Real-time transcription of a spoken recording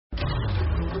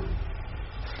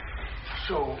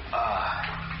So,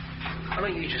 why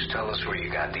don't you just tell us where you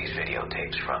got these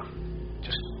videotapes from?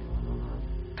 Just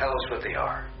tell us what they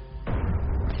are.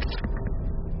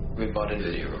 We bought a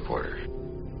video recorder.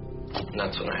 And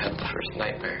that's when I had the first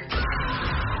nightmare.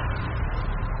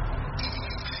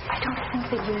 I don't think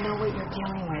that you know what you're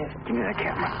dealing with. Give me that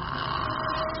camera.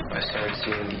 I started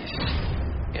seeing these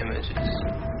images.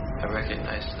 I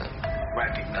recognized them.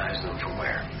 Recognize them from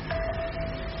where?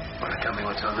 Want to tell me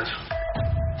what's on this?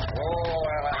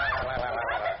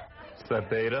 Is that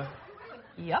Beta?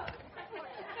 Yep.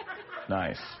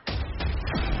 Nice.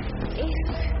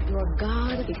 If your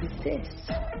God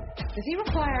exists, Does he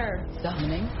require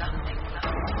summoning?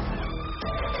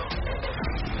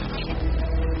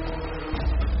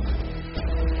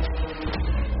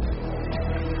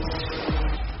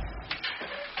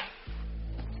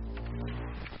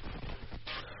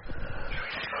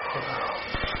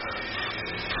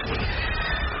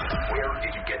 Where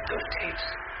did you get those tapes?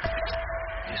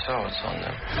 You saw what's on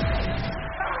them.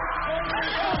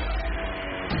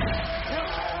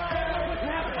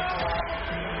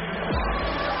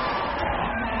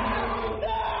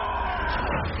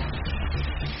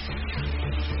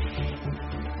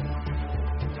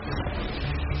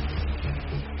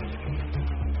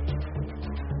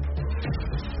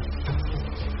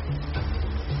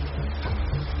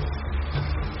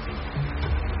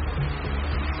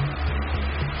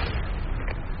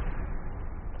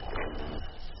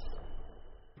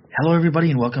 Hello, everybody,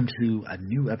 and welcome to a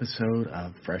new episode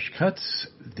of Fresh Cuts.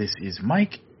 This is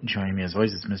Mike. Joining me, as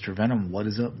always, is Mr. Venom. What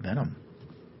is up, Venom?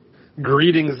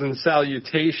 Greetings and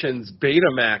salutations,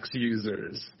 Betamax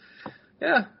users.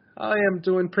 Yeah, I am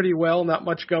doing pretty well. Not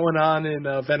much going on in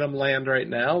Venom Land right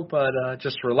now, but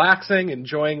just relaxing,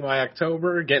 enjoying my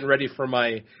October, getting ready for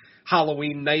my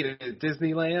Halloween night at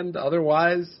Disneyland.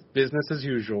 Otherwise, business as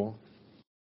usual.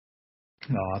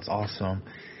 Oh, that's awesome.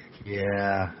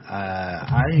 Yeah,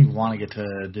 I want to get to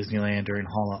Disneyland during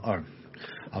holiday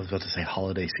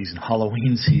season,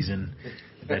 Halloween season.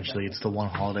 Eventually, it's the one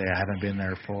holiday I haven't been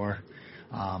there for.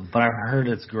 But I've heard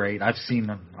it's great. I've seen,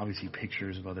 obviously,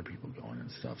 pictures of other people going and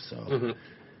stuff. So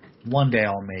one day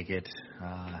I'll make it.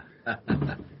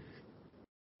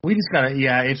 We just gotta,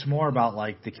 it's more about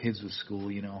like the kids with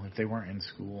school, you know, if they weren't in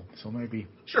school. So maybe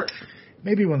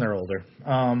when they're older.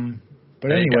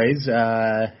 But anyways,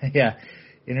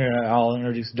 I'll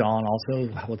introduce Dawn also.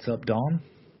 What's up, Dawn?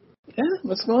 Yeah,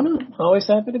 what's going on? Always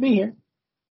happy to be here.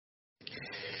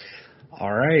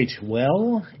 All right.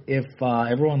 Well, if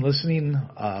everyone listening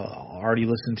already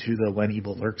listened to the When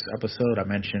Evil Lurks episode, I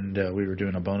mentioned we were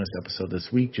doing a bonus episode this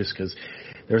week just because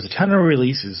there was a ton of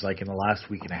releases like in the last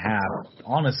week and a half.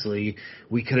 Honestly,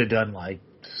 we could have done like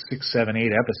 6, 7,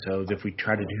 8 episodes if we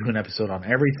tried to do an episode on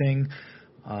everything.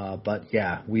 But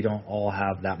yeah, we don't all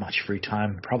have that much free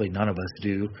time. Probably none of us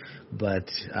do. But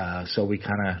so we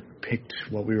kind of picked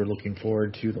what we were looking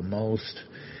forward to the most,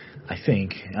 I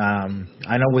think.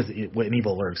 I know with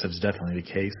Evil Lurks, that's definitely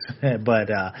the case.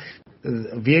 But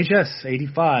VHS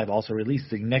 85 also released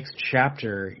the next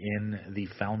chapter in the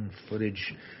found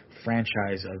footage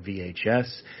franchise of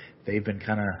VHS. They've been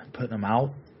kind of putting them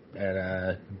out at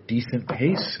a decent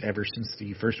pace ever since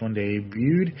the first one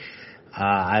debuted.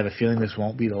 I have a feeling this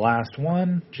won't be the last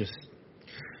one, just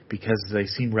because they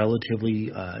seem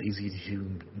relatively easy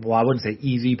to, well, I wouldn't say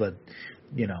easy, but,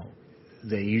 you know,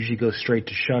 they usually go straight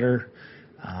to Shudder,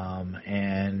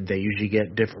 and they usually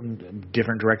get different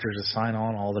directors to sign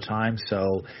on all the time,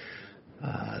 so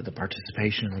the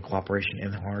participation and the cooperation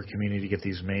in the horror community to get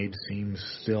these made seems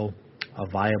still a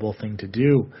viable thing to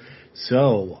do.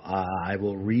 So I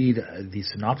will read the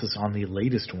synopsis on the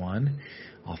latest one.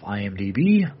 Off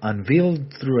IMDb,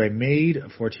 unveiled through a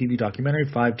made-for-TV documentary,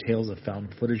 5 tales of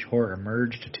found-footage horror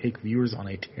emerge to take viewers on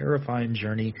a terrifying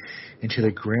journey into the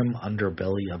grim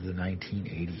underbelly of the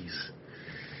 1980s.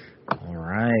 All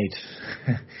right.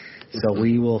 So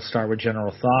we will start with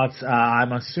general thoughts.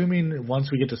 I'm assuming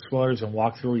once we get to spoilers and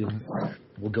walk through,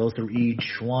 we'll go through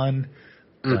each one.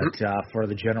 But for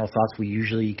the general thoughts, we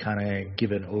usually kind of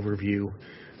give an overview,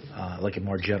 like a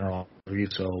more general overview,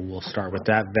 so we'll start with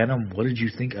that. Venom, what did you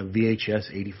think of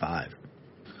VHS 85?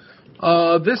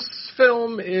 This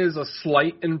film is a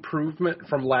slight improvement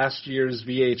from last year's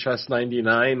VHS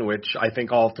 99, which I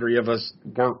think all three of us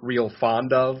weren't real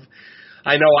fond of.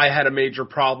 I know I had a major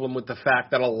problem with the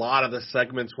fact that a lot of the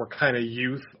segments were kind of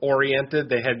youth-oriented.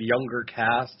 They had younger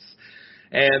casts.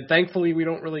 And thankfully, we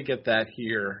don't really get that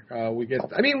here. We get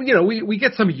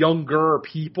some younger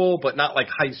people, but not like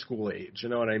high school age. You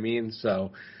know what I mean?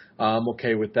 So I'm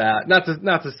okay with that. Not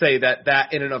to say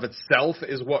that in and of itself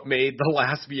is what made the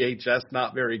last VHS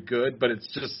not very good, but it's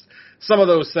just some of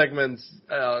those segments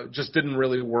just didn't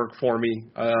really work for me.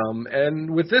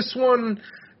 And with this one,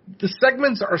 the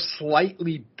segments are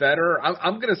slightly better.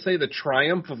 I'm going to say the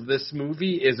triumph of this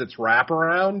movie is its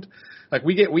wraparound. Like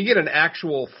we get an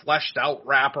actual fleshed out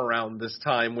wraparound this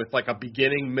time with like a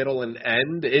beginning, middle, and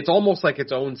end. It's almost like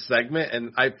its own segment,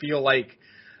 and I feel like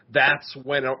that's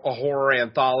when a horror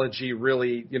anthology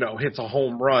really, hits a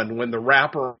home run, when the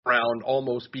wraparound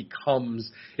almost becomes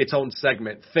its own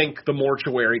segment. Think the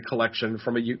Mortuary Collection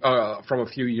from a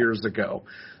few years ago.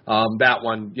 That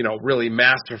one, really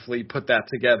masterfully put that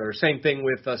together. Same thing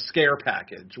with a Scare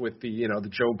Package with the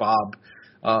Joe Bob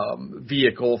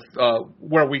vehicle,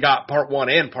 where we got part 1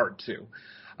 and part 2.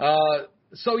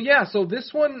 So this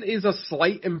one is a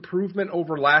slight improvement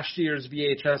over last year's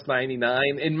VHS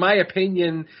 99. In my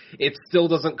opinion, it still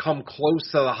doesn't come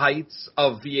close to the heights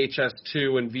of VHS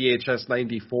 2 and VHS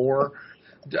 94.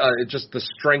 Just the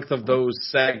strength of those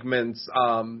segments,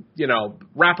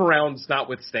 wraparounds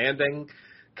notwithstanding.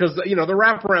 Because, the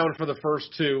wraparound for the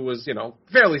first two was,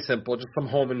 fairly simple, just some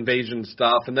home invasion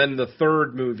stuff. And then the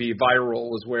third movie, Viral,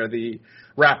 was where the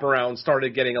wraparound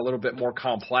started getting a little bit more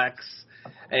complex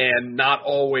and not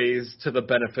always to the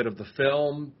benefit of the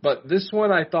film. But this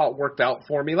one I thought worked out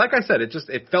for me. Like I said,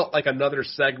 it felt like another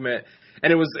segment,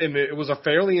 and it was a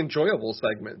fairly enjoyable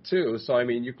segment too. So I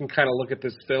mean, you can kind of look at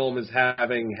this film as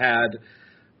having had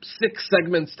 6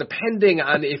 segments, depending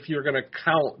on if you're going to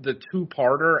count the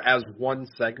two-parter as one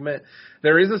segment.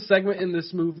 There is a segment in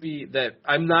this movie that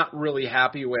I'm not really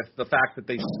happy with, the fact that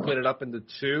they split it up into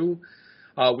 2.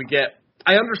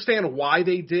 I understand why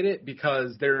they did it,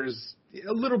 because there's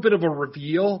a little bit of a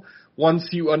reveal once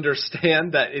you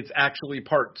understand that it's actually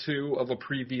part 2 of a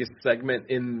previous segment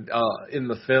in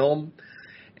the film.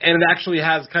 And it actually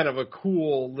has kind of a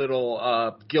cool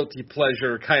little guilty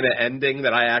pleasure kind of ending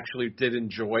that I actually did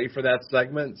enjoy for that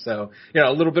segment. So,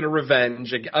 a little bit of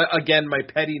revenge. Again, my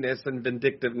pettiness and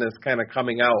vindictiveness kind of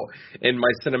coming out in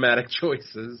my cinematic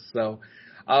choices. So,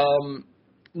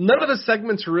 none of the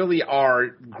segments really are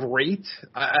great.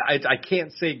 I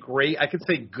can't say great. I could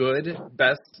say good.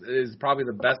 Best is probably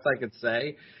the best I could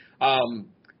say.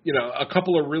 A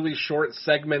couple of really short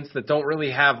segments that don't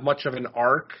really have much of an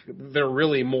arc. They're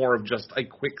really more of just a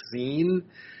quick scene.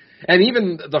 And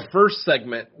even the first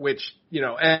segment, which,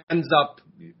 ends up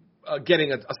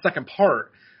getting a second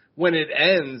part, when it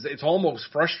ends, it's almost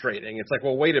frustrating. It's like,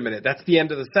 well, wait a minute, that's the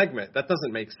end of the segment. That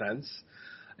doesn't make sense.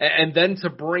 And then to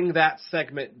bring that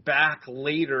segment back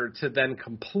later to then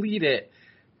complete it,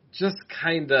 just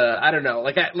kind of, I don't know.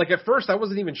 Like at first, I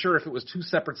wasn't even sure if it was 2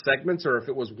 separate segments or if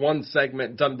it was one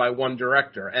segment done by one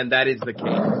director, and that is the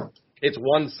case. It's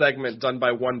one segment done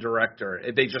by one director.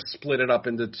 They just split it up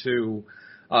into 2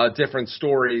 different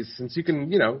stories, since you can,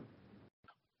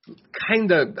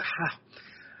 kind of.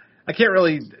 I can't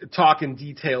really talk in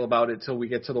detail about it till we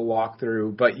get to the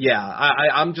walkthrough, but yeah,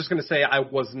 I'm just going to say I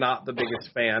was not the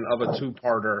biggest fan of a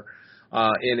 2-parter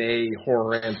in a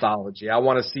horror anthology. I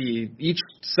want to see each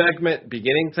segment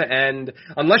beginning to end,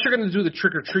 unless you're going to do the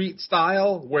Trick or Treat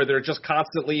style, where they're just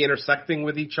constantly intersecting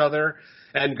with each other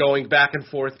and going back and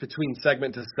forth between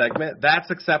segment to segment.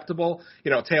 That's acceptable.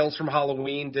 Tales from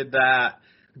Halloween did that.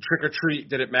 Trick or Treat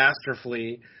did it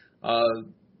masterfully.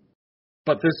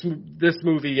 But this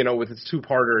movie, with its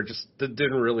 2-parter, just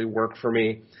didn't really work for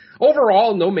me.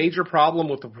 Overall, no major problem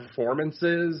with the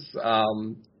performances.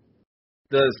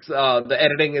 The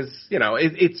editing is,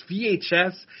 it's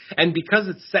VHS, and because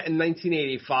it's set in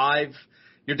 1985,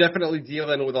 you're definitely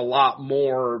dealing with a lot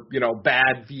more,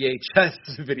 bad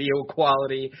VHS video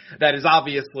quality that is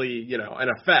obviously, an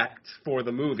effect for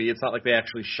the movie. It's not like they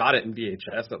actually shot it in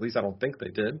VHS. At least I don't think they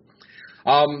did.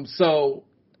 So,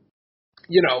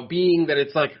 being that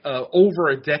it's like over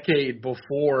a decade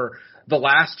before the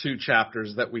last 2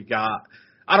 chapters that we got,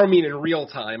 I don't mean in real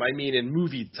time, I mean in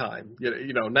movie time.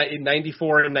 In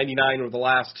 94 and 99 were the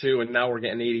last 2, and now we're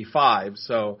getting 85.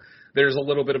 So there's a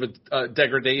little bit of a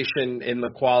degradation in the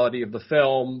quality of the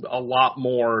film, a lot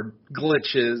more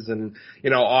glitches and,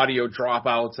 audio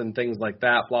dropouts and things like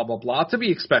that, blah, blah, blah, to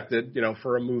be expected,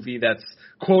 for a movie that's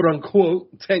quote unquote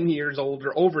 10 years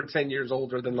older, over 10 years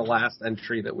older than the last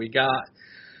entry that we got.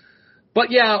 But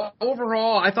yeah,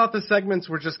 overall, I thought the segments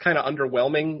were just kind of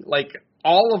underwhelming. Like,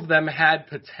 all of them had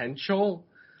potential,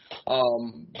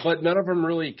 but none of them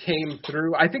really came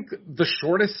through. I think the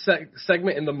shortest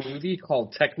segment in the movie,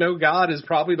 called Techno God, is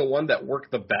probably the one that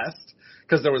worked the best,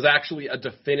 because there was actually a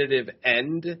definitive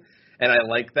end, and I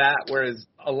like that, whereas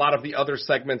a lot of the other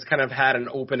segments kind of had an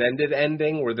open-ended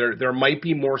ending where there might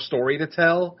be more story to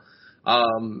tell.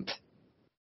 Well,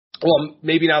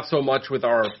 maybe not so much with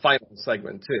our final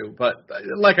segment too, but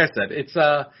like I said,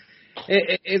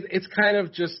 it's kind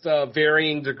of just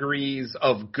varying degrees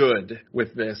of good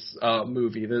with this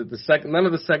movie. None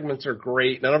of the segments are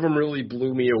great. None of them really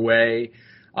blew me away.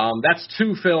 That's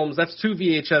two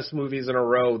VHS movies in a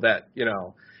row that,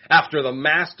 after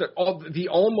the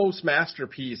almost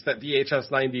masterpiece that VHS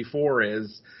 94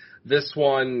 is, this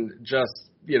one just,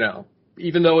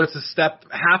 even though it's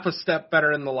half a step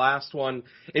better than the last one,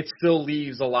 it still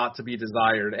leaves a lot to be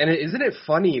desired. And isn't it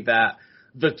funny that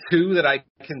the two that I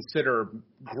consider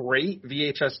great,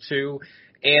 VHS 2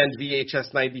 and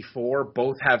VHS 94,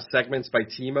 both have segments by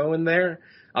Timo in there?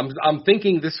 I'm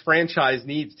thinking this franchise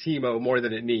needs Timo more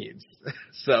than it needs.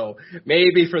 So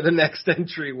maybe for the next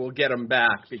entry we'll get him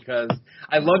back, because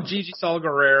I love Gigi Saul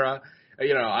Guerrera.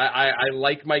 I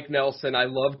like Mike Nelson. I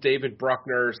love David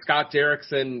Bruckner. Scott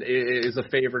Derrickson is a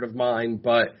favorite of mine,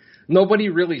 but nobody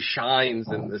really shines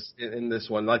in this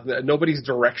one. Like, nobody's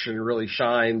direction really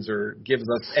shines or gives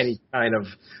us any kind of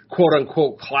quote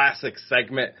unquote classic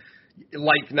segment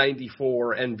like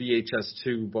 94 and VHS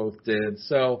 2 both did.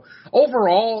 So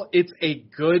overall, it's a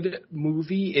good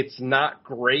movie. It's not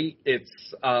great. It's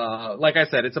like I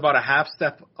said, it's about a half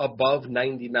step above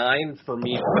 99 for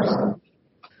me personally.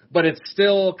 But it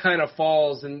still kind of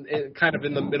falls in kind of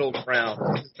in the middle ground.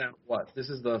 This is now what? This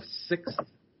is the sixth.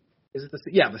 Is it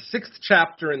the sixth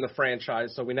chapter in the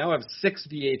franchise? So we now have 6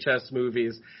 VHS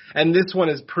movies, and this one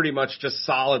is pretty much just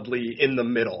solidly in the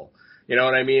middle. You know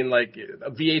what I mean? Like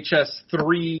VHS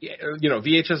 3,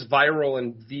 VHS Viral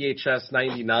and VHS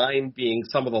 99 being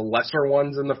some of the lesser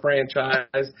ones in the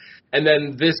franchise. And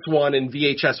then this one and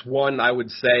VHS 1, I would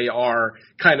say, are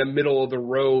kind of middle of the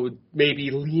road,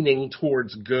 maybe leaning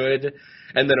towards good.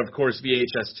 And then, of course,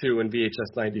 VHS 2 and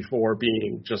VHS 94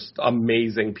 being just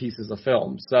amazing pieces of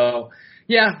film. So,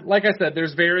 yeah, like I said,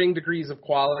 there's varying degrees of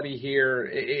quality here.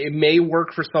 It may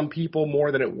work for some people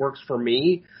more than it works for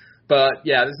me. But,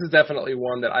 yeah, this is definitely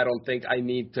one that I don't think I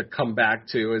need to come back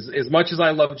to. As much as I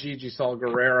love Gigi Saul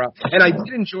Guerrera, and I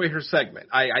did enjoy her segment.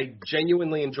 I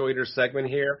genuinely enjoyed her segment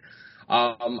here.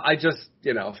 I just,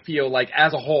 feel like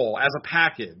as a whole, as a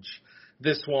package,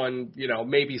 this one,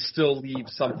 maybe still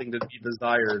leaves something to be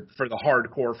desired for the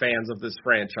hardcore fans of this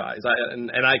franchise.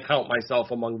 And I count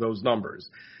myself among those numbers.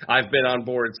 I've been on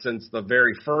board since the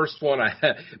very first one.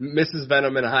 Mrs.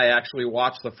 Venom and I actually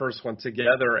watched the first one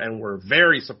together and were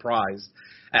very surprised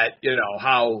at,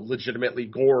 how legitimately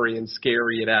gory and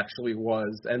scary it actually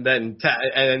was. And then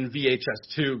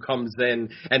VHS 2 comes in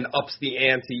and ups the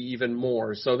ante even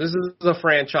more. So this is a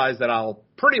franchise that I'll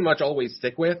pretty much always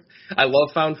stick with. I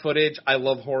love found footage. I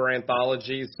love horror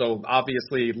anthologies. So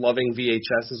obviously loving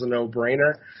VHS is a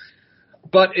no-brainer.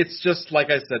 But it's just,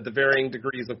 like I said, the varying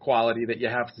degrees of quality that you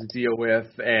have to deal with,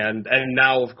 and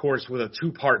now, of course, with a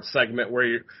 2-part segment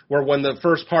where when the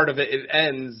first part of it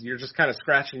ends, you're just kind of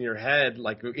scratching your head,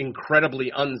 like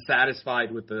incredibly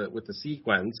unsatisfied with the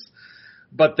sequence.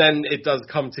 But then it does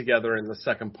come together in the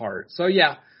second part. So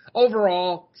yeah,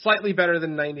 overall, slightly better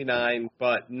than 99,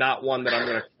 but not one that I'm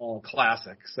going to call a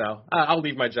classic. So I'll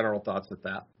leave my general thoughts at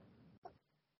that.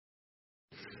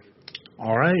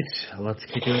 All right, let's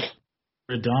kick it.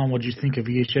 Don, what did you think of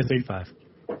VHS 85?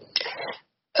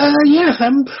 Yeah,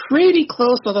 I'm pretty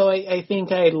close, although I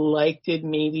think I liked it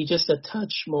maybe just a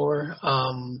touch more.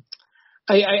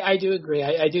 I do agree.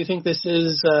 I do think this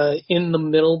is in the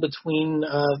middle between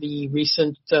the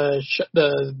recent the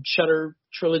Shudder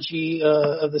trilogy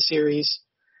of the series.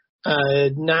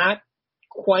 Not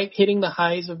quite hitting the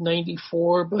highs of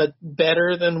 94, but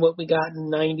better than what we got in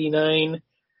 99.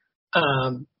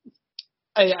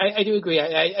 I do agree.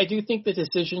 I do think the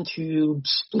decision to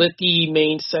split the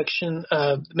main segment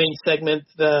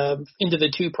into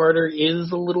the 2-parter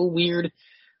is a little weird,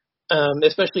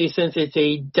 especially since it's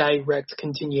a direct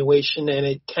continuation and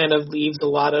it kind of leaves a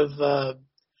lot of the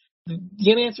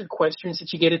unanswered questions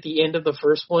that you get at the end of the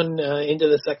first one into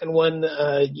the second one.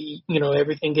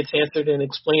 Everything gets answered and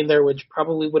explained there, which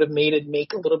probably would have made it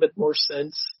make a little bit more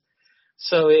sense.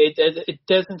 So it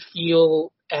doesn't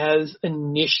feel as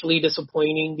initially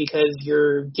disappointing because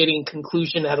you're getting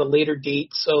conclusion at a later date,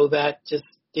 so that just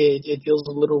it feels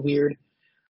a little weird.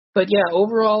 But yeah,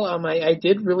 overall, I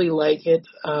did really like it.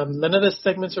 None of the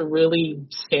segments are really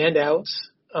standouts.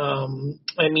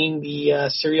 The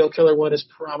serial killer one is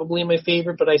probably my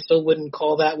favorite, but I still wouldn't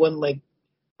call that one like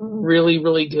really,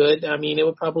 really good. It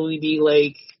would probably be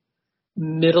like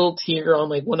middle tier on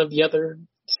like one of the other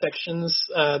sections,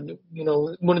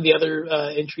 one of the other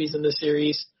entries in the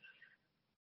series.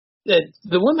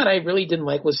 the one that I really didn't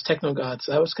like was Techno Gods.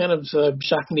 I was kind of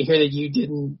shocking to hear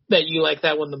that you liked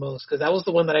that one the most, because that was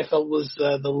the one that I felt was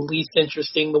the least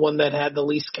interesting, the one that had the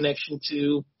least connection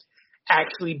to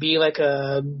actually be like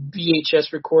a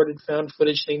VHS recorded found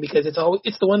footage thing, because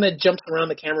it's the one that jumps around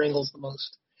the camera angles the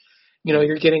most.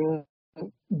 You're getting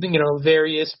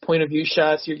various point of view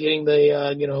shots. You're getting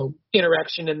the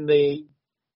interaction in the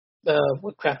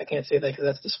what crap, I can't say that because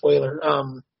that's the spoiler.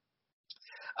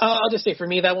 I'll just say for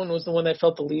me, that one was the one that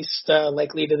felt the least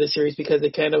likely to the series, because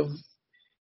it kind of,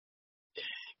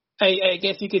 I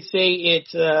guess you could say it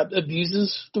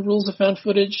abuses the rules of found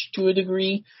footage to a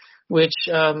degree, which,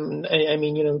 I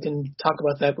mean, we can talk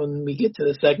about that when we get to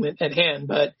the segment at hand,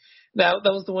 but that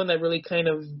was the one that really kind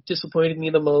of disappointed me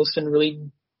the most, and really,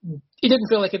 it didn't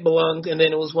feel like it belonged, and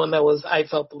then it was one that I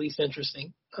felt the least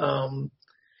interesting.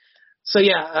 So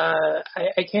yeah,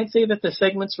 I can't say that the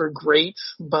segments were great,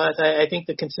 but I think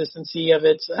the consistency of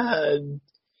it,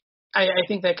 I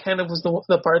think that kind of was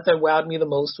the part that wowed me the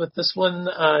most with this one.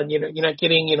 You're not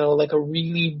getting, like a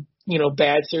really,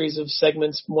 bad series of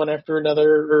segments one after another,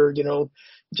 or,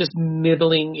 just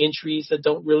middling entries that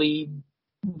don't really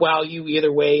wow you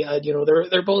either way.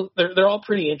 They're all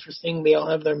pretty interesting. They all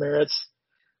have their merits.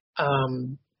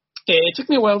 It took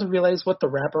me a while to realize what the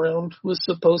wraparound was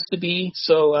supposed to be.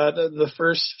 So the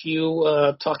first few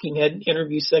talking head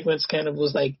interview segments kind of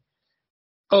was like,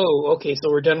 oh, okay,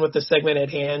 so we're done with the segment at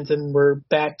hand and we're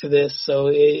back to this. So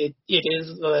it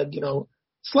is,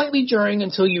 slightly jarring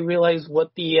until you realize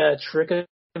what the trick of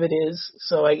it is.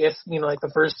 So I guess, like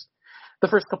the first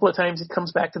couple of times it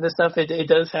comes back to this stuff, it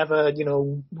does have a,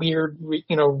 weird,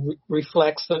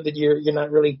 reflex that you're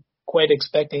not really quite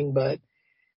expecting, but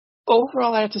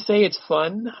overall, I have to say it's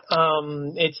fun.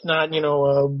 It's not,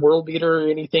 a world beater or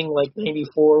anything like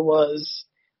 94 was,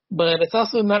 but it's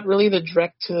also not really the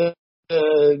direct to,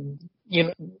 the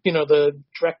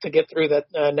direct to get through that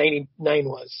 99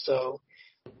 was. So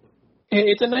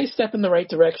it's a nice step in the right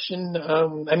direction.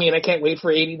 I mean, I can't wait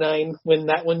for 89 when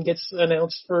that one gets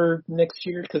announced for next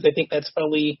year, because I think that's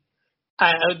probably,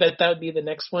 I would bet that would be the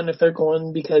next one if they're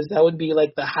going, because that would be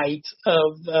like the height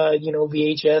of,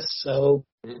 VHS. So,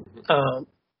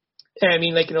 I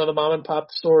mean, like, the mom and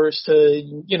pop stores to,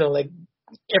 like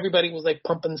everybody was like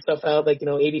pumping stuff out, like,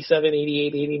 87,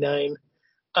 88, 89.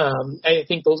 I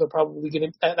think those are probably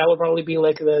that would probably be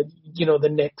like the, the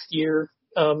next year,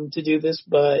 to do this.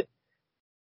 But,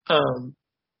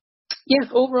 yeah,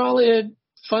 overall,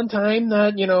 fun time,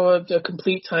 not, a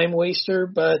complete time waster,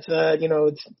 but,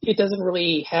 it doesn't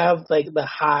really have like the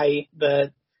high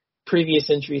that previous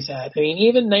entries had. I mean,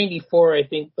 even 94, I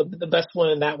think the best one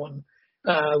in that one,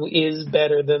 is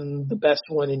better than the best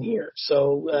one in here.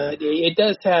 So, it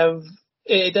does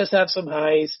have some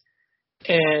highs,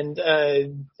 and,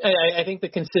 I think the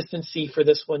consistency for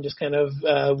this one just kind of,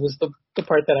 was the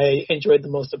part that I enjoyed the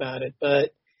most about it.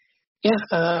 But yeah,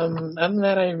 other than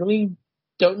that, I really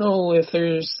don't know if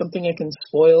there's something I can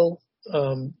spoil.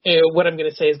 What I'm going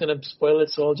to say is going to spoil it,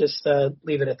 so I'll just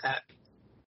leave it at that.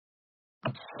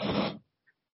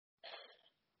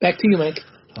 Back to you, Mike.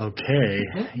 Okay,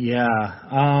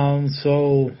 yeah.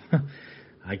 So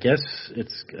I guess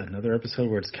it's another episode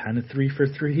where it's kind of 3 for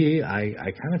 3. I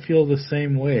kind of feel the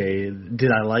same way.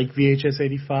 Did I like VHS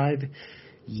 85?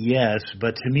 Yes,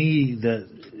 but to me,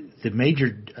 the major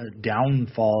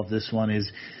downfall of this one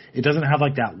is it doesn't have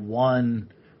like that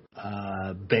one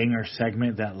banger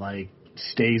segment that like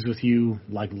stays with you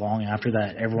like long after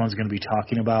that everyone's going to be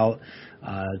talking about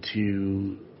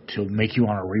to make you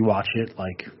want to rewatch it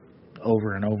like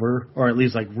over and over, or at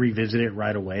least like revisit it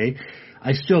right away.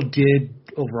 I still did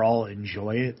overall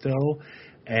enjoy it though,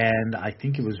 and I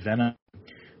think it was Venom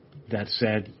that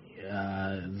said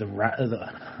the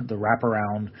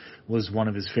wraparound was one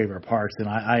of his favorite parts, and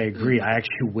I agree. I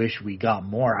actually wish we got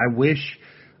more. I wish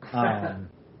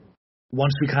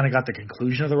once we kind of got the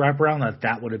conclusion of the wraparound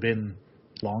that would have been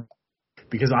long,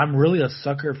 because I'm really a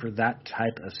sucker for that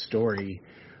type of story,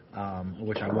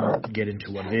 which I won't get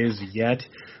into what it is yet.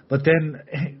 But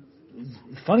then,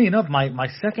 funny enough, my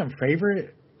second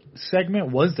favorite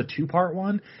segment was the 2-part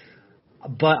one,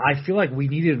 but I feel like we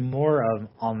needed more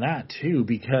on that too,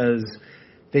 because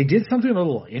they did something a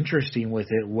little interesting with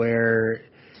it, where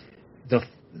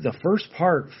the first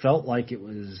part felt like it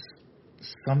was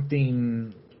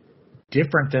something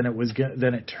different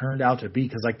than it turned out to be,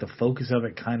 because like the focus of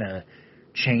it kind of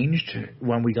changed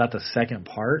when we got the second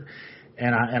part,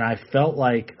 and I felt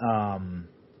like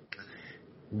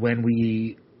when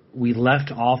we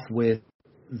left off with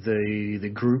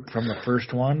the group from the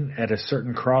first one at a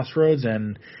certain crossroads,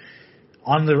 and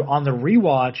on the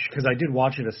rewatch, because I did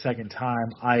watch it a second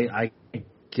time, I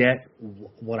get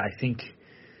what I think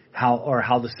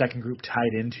how the second group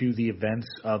tied into the events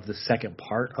of the second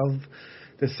part of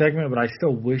the segment, but I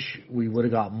still wish we would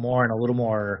have got more and a little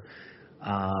more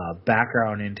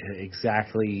background into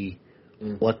exactly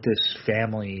what this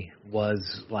family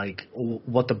was like,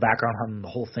 what the background on the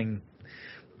whole thing,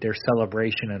 their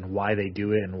celebration and why they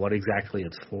do it and what exactly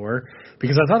it's for.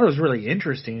 Because I thought it was really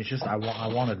interesting. It's just I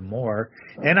wanted more,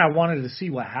 and I wanted to see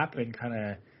what happened kind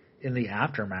of in the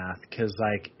aftermath. Because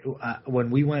like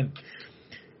when we went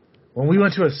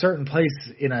to a certain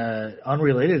place in a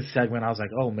unrelated segment, I was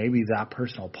like, oh, maybe that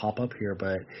person will pop up here,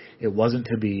 but it wasn't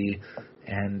to be,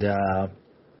 and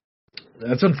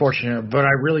that's unfortunate. But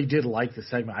I really did like the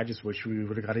segment. I just wish we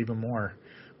would have got even more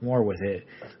with it.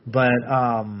 But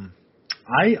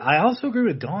I also agree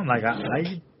with Dawn. Like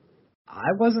I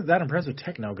wasn't that impressed with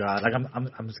Techno God. Like I'm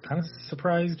kind of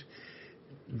surprised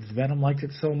Venom liked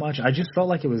it so much. I just felt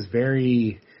like it was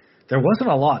there wasn't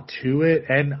a lot to it,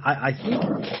 and I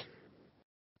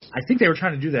think they were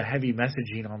trying to do the heavy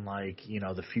messaging on like, you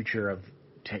know, the future of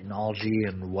technology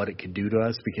and what it could do to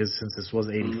us, because since this was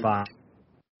 85,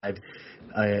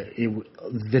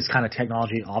 this kind of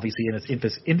technology obviously in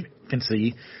its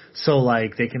infancy, so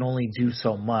like they can only do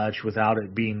so much without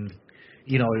it being,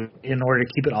 you know, in order to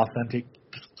keep it authentic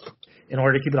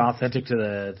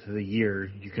to the year,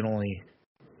 you can only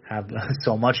have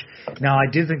so much. Now I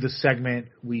did think the segment,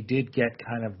 we did get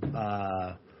kind of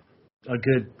a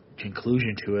good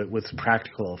conclusion to it with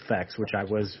practical effects, which I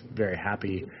was very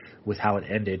happy with how it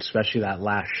ended, especially that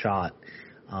last shot.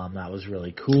 That was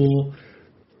really cool.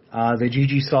 The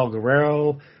Gigi Saul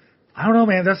Guerrero, I don't know,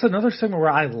 man. That's another segment where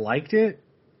I liked it.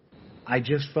 I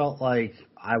just felt like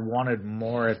I wanted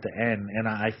more at the end, and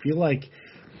I feel like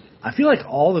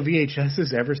all the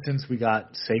VHSs ever since we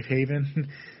got Safe Haven,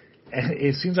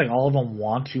 it seems like all of them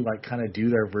want to like kind of do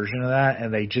their version of that,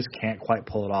 and they just can't quite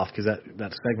pull it off because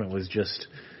that segment was just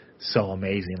so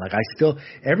amazing. Like I still,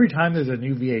 every time there's a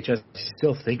new VHS, I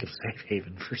still think of Safe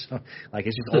Haven for some, like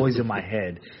it's just always in my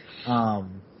head.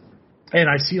 And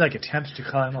I see like attempts to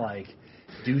kind of like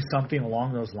do something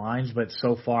along those lines, but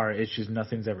so far it's just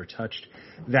nothing's ever touched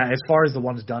that as far as the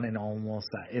ones done in almost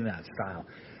in that style.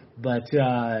 But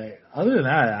other than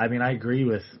that, I mean, I agree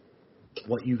with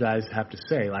what you guys have to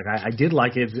say. Like I did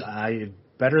like it.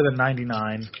 Better than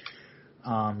 99.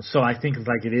 So I think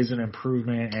like it is an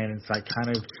improvement, and it's like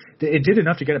kind of it did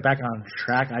enough to get it back on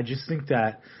track. I just think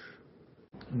that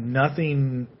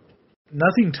nothing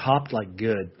topped like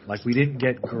good. Like we didn't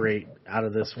get great out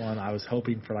of this one. I was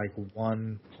hoping for like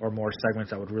one or more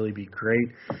segments that would really be great.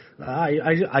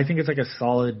 I think it's like a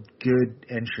solid, good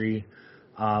entry,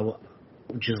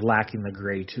 which is lacking the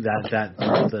great that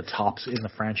the tops in the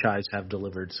franchise have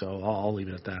delivered. So I'll leave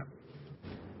it at that.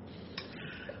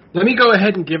 Let me go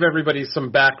ahead and give everybody some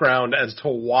background as to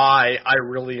why I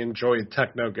really enjoyed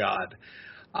Techno God.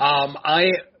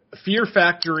 Fear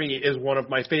Factory is one of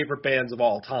my favorite bands of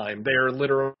all time. They're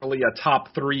literally a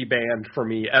top 3 band for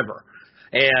me ever.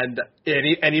 And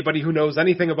anybody who knows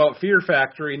anything about Fear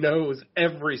Factory knows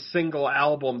every single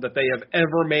album that they have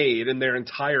ever made in their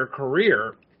entire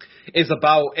career is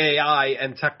about AI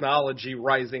and technology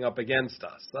rising up against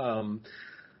us.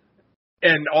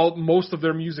 And most of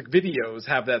their music videos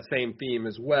have that same theme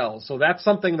as well. So that's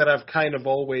something that I've kind of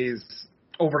always,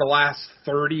 over the last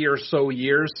 30 or so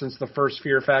years since the first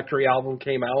Fear Factory album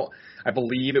came out, I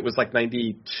believe it was like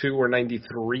 92 or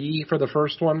 93 for the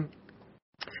first one,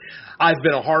 I've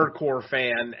been a hardcore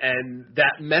fan, and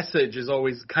that message has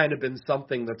always kind of been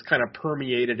something that's kind of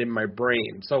permeated in my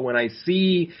brain. So when I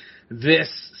see this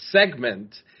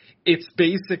segment, it's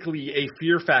basically a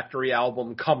Fear Factory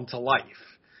album come to life.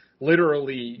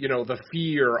 Literally, you know, the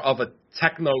fear of a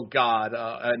techno god,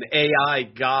 an AI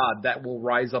god that will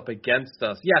rise up against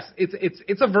us. Yes,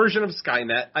 it's a version of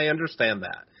Skynet. I understand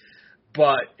that.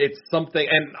 But it's something,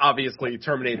 and obviously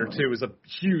Terminator 2 is a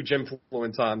huge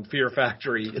influence on Fear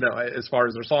Factory, you know, as far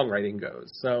as their songwriting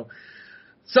goes.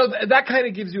 So that kind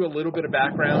of gives you a little bit of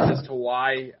background as to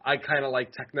why I kind of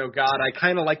like Techno God. I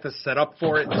kind of like the setup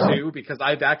for it, too, because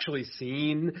I've actually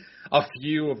seen a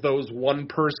few of those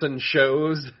one-person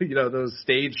shows, you know, those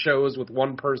stage shows with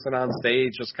one person on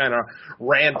stage just kind of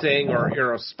ranting or, you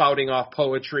know, spouting off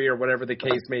poetry or whatever the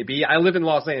case may be. I live in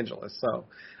Los Angeles, so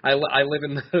I live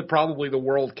in probably the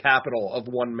world capital of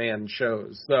one-man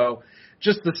shows. So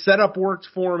just the setup worked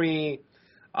for me.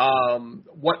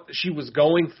 What she was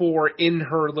going for in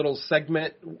her little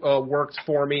segment worked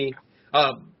for me.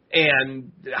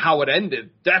 And how it ended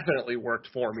definitely worked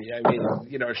for me. I mean,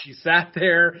 she sat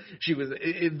there.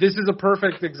 This is a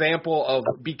perfect example of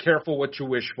be careful what you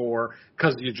wish for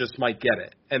because you just might get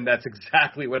it. And that's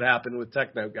exactly what happened with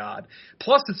Techno God.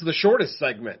 Plus, it's the shortest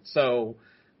segment. So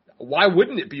why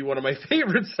wouldn't it be one of my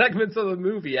favorite segments of the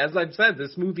movie? As I've said,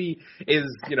 this movie is,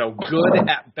 good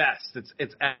at best.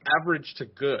 It's average to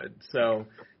good. So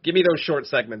give me those short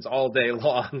segments all day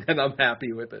long, and I'm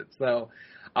happy with it. So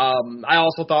I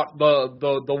also thought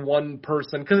the one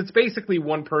person, because it's basically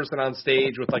one person on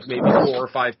stage with like maybe 4 or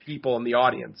 5 people in the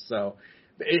audience. So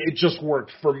it just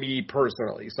worked for me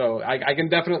personally. So I can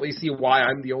definitely see why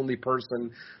I'm the only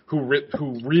person who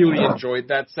really enjoyed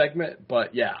that segment.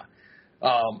 But yeah.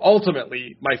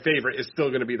 Ultimately, my favorite is still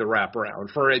going to be the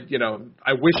wraparound. For it,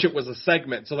 I wish it was a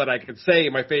segment so that I could say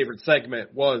my favorite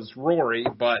segment was Rory,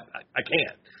 but I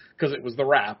can't because it was the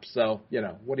rap. So,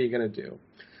 what are you going to do?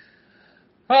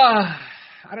 I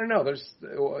don't know. There's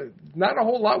not a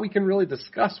whole lot we can really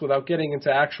discuss without getting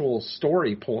into actual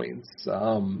story points.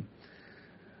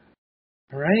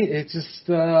 Right? It's just...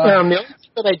 the only thing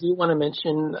that I do want to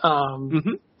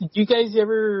mention, did you guys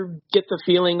ever get the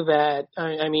feeling that,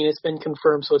 I mean, it's been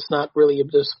confirmed, so it's not really a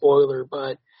spoiler,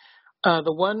 but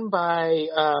the one by,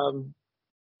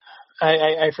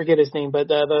 I forget his name, but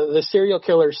the serial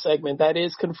killer segment, that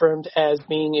is confirmed as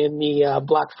being in the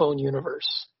Black Phone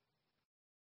universe.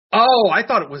 Oh, I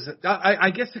thought it was...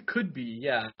 I guess it could be,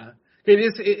 yeah. It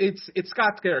is. It's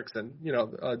Scott Derrickson,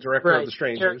 director of The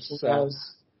Strangers. So.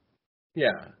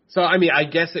 Yeah. So, I mean, I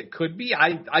guess it could be.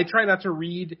 I try not to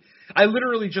read. I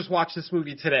literally just watched this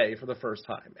movie today for the first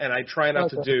time, and I try not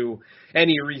to do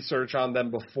any research on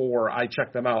them before I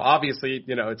check them out. Obviously,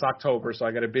 it's October, so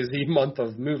I got a busy month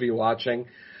of movie watching.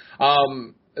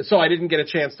 So I didn't get a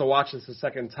chance to watch this a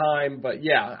second time, but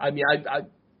yeah, I mean,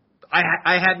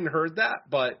 I hadn't heard that,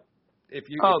 but if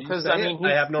you say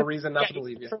I have no reason not to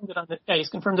believe you. He's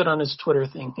confirmed it on his Twitter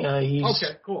thing.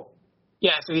 Okay, cool.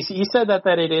 Yeah, so he said that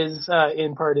it is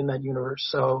in part in that universe.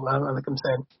 So like I'm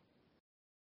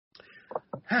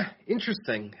saying,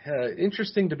 interesting.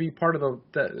 Interesting to be part of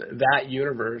that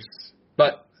universe,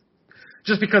 but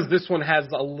just because this one has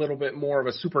a little bit more of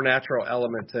a supernatural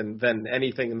element than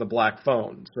anything in the Black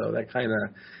Phone, so that kind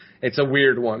of it's a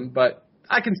weird one, but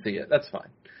I can see it. That's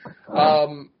fine.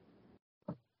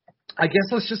 I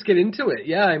guess let's just get into it.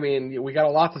 Yeah, I mean, we got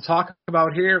a lot to talk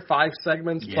about here. 5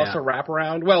 segments plus a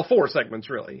wraparound. Well, 4 segments,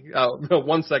 really.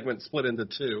 One segment split into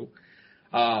 2.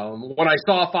 When I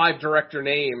saw 5 director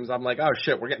names, I'm like, oh,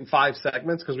 shit, we're getting 5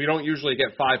 segments because we don't usually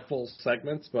get 5 full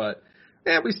segments, but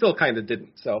we still kind of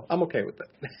didn't, so I'm okay with it.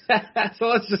 So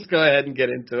let's just go ahead and get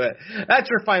into it. That's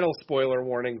your final spoiler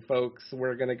warning, folks.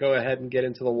 We're going to go ahead and get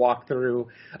into the walkthrough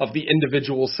of the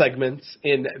individual segments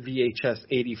in VHS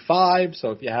 85.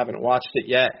 So if you haven't watched it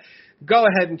yet, go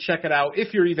ahead and check it out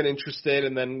if you're even interested,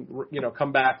 and then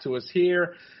come back to us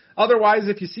here. Otherwise,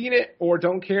 if you've seen it or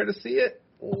don't care to see it,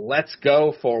 let's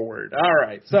go forward. All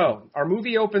right, so our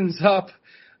movie opens up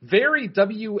very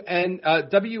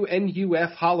WNUF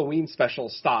Halloween special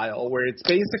style, where it's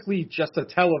basically just a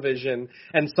television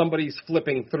and somebody's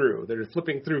flipping through. They're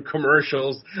flipping through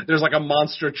commercials. There's like a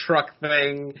monster truck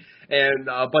thing and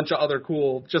a bunch of other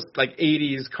cool, just like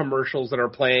 80s commercials that are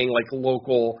playing, like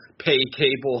local pay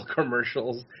cable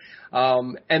commercials.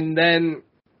 And then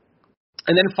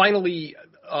finally,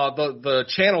 the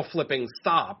channel flipping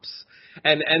stops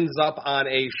and ends up on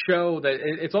a show that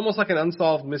it's almost like an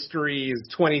Unsolved Mysteries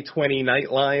 2020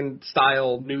 Nightline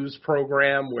style news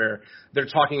program where they're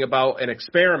talking about an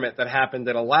experiment that happened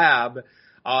at a lab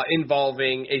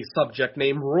involving a subject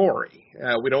named Rory.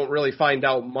 We don't really find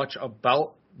out much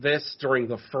about this during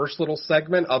the first little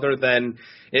segment other than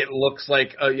it looks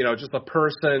like just a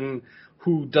person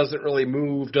who doesn't really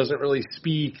move, doesn't really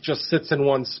speak, just sits in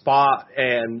one spot,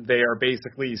 and they are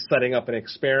basically setting up an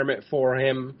experiment for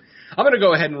him. I'm going to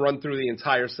go ahead and run through the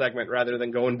entire segment rather than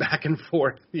going back and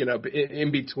forth,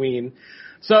 in between.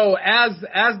 So as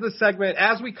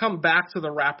we come back to the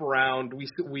wraparound,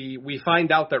 we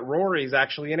find out that Rory is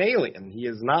actually an alien. He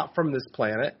is not from this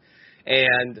planet.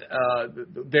 And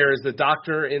there is a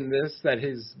doctor in this that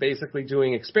is basically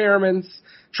doing experiments,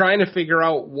 trying to figure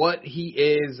out what he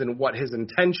is and what his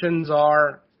intentions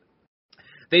are.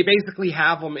 They basically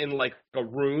have him in like a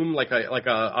room, like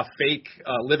a fake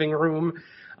living room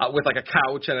with like a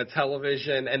couch and a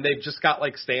television, and they've just got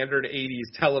like standard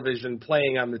 80s television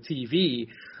playing on the TV.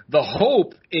 The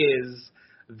hope is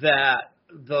that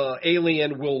the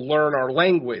alien will learn our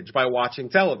language by watching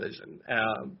television.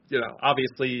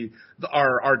 Obviously,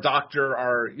 our doctor,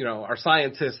 our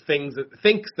scientist thinks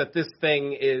that this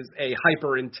thing is a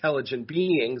hyper intelligent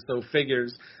being, so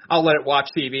figures I'll let it watch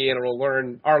TV and it'll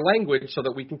learn our language so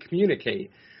that we can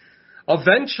communicate.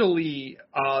 Eventually,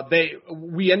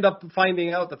 we end up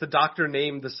finding out that the doctor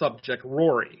named the subject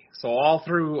Rory. So all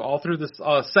through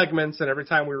the segments, and every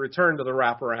time we return to the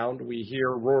wraparound, we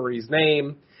hear Rory's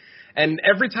name. And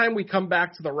every time we come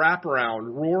back to the wraparound,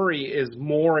 Rory is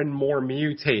more and more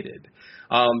mutated.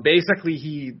 Basically,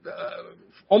 he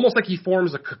almost like he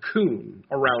forms a cocoon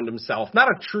around himself. Not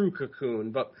a true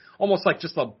cocoon, but almost like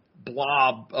just a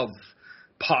blob of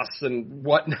pus and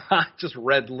whatnot, just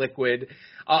red liquid.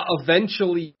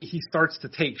 Eventually, he starts to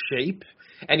take shape,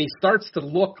 and he starts to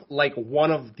look like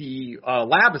one of the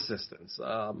lab assistants.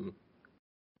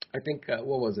 I think,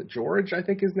 what was it, George, I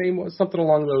think his name was, something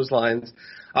along those lines.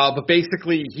 But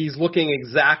basically, he's looking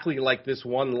exactly like this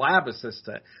one lab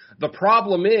assistant. The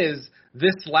problem is,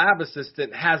 this lab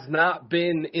assistant has not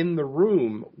been in the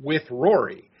room with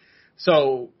Rory.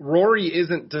 So Rory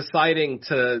isn't deciding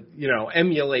to,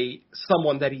 emulate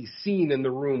someone that he's seen in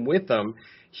the room with him.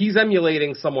 He's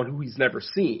emulating someone who he's never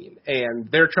seen,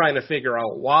 and they're trying to figure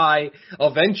out why.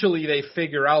 Eventually, they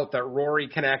figure out that Rory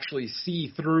can actually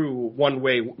see through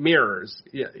one-way mirrors.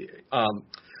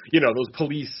 Those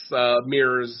police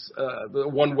mirrors, the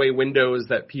one-way windows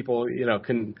that people,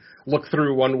 can look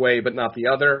through one way but not the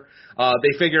other.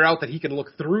 They figure out that he can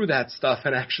look through that stuff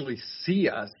and actually see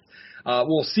us.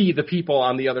 We'll see the people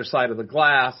on the other side of the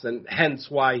glass, and hence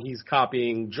why he's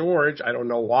copying George. I don't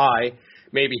know why.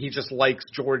 Maybe he just likes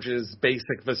George's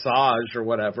basic visage or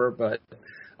whatever, but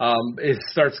it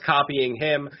starts copying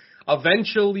him.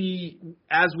 Eventually,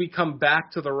 as we come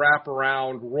back to the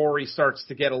wraparound, Rory starts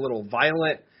to get a little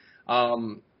violent.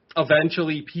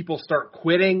 Eventually, people start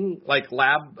quitting, like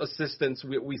lab assistants.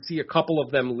 We see a couple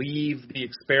of them leave the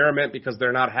experiment because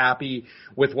they're not happy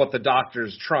with what the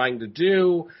doctor's trying to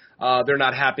do. They're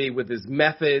not happy with his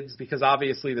methods because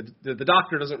obviously the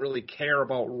doctor doesn't really care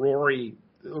about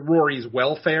Rory's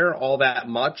welfare all that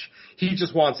much. He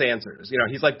just wants answers.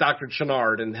 He's like Dr.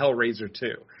 Channard in Hellraiser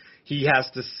 2. He has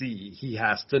to see. He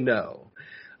has to know.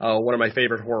 One of my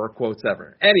favorite horror quotes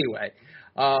ever. Anyway,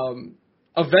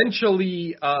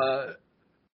 eventually,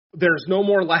 there's no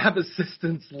more lab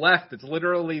assistants left. It's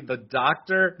literally the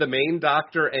doctor, the main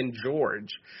doctor, and George.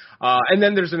 And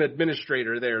then there's an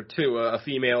administrator there, too, a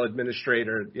female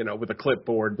administrator, with a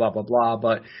clipboard, blah, blah, blah.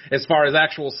 But as far as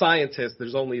actual scientists,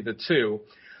 there's only the two.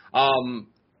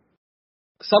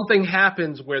 Something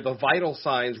happens where the vital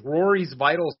signs, Rory's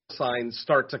vital signs,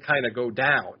 start to kind of go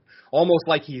down, almost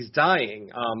like he's dying.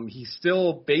 He's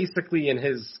still basically in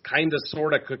his kind of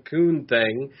sort of cocoon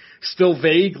thing, still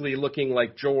vaguely looking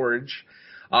like George.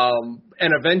 And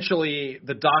eventually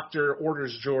the doctor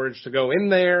orders George to go in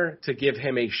there to give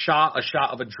him a shot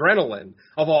of adrenaline,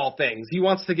 of all things. He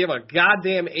wants to give a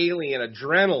goddamn alien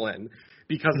adrenaline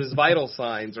because his vital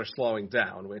signs are slowing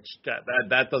down, which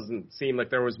that doesn't seem like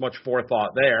there was much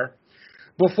forethought there.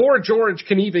 Before George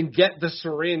can even get the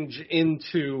syringe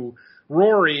into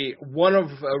Rory,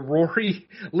 Rory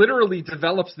literally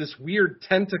develops this weird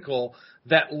tentacle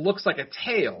that looks like a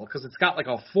tail because it's got like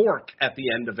a fork at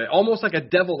the end of it, almost like a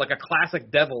devil, like a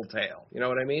classic devil tail. You know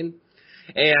what I mean?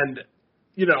 And,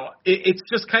 it's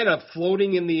just kind of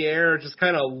floating in the air, just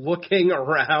kind of looking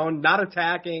around, not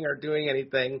attacking or doing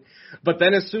anything. But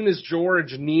then as soon as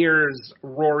George nears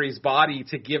Rory's body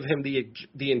to give him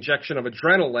the injection of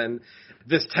adrenaline,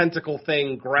 this tentacle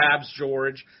thing grabs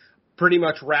George, pretty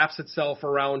much wraps itself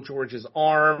around George's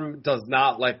arm, does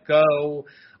not let go.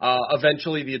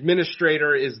 Eventually, the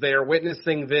administrator is there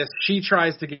witnessing this. She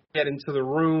tries to get into the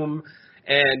room,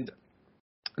 and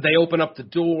they open up the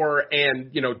door, and,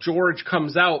 George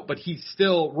comes out, but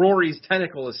Rory's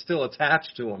tentacle is still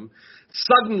attached to him.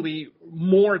 Suddenly,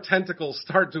 more tentacles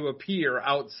start to appear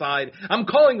outside. I'm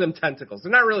calling them tentacles.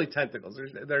 They're not really tentacles.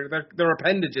 They're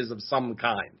appendages of some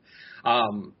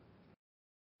kind.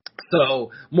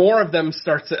 So more of them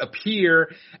start to appear,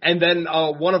 and then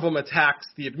one of them attacks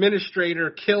the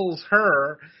administrator, kills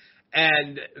her,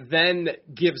 and then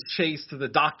gives chase to the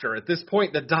doctor. At this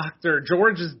point,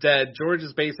 George is dead. George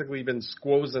has basically been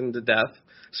squozen to death.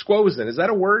 Squozen, is that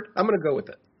a word? I'm going to go with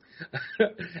it.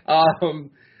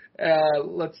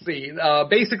 Let's see.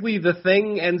 Basically, the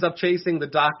thing ends up chasing the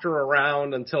doctor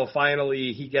around until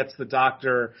finally he gets the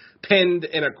doctor pinned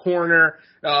in a corner.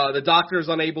 The doctor is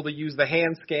unable to use the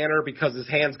hand scanner because his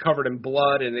hand's covered in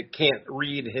blood and it can't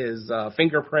read his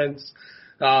fingerprints.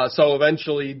 So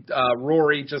eventually,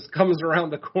 Rory just comes around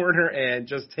the corner and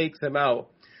just takes him out.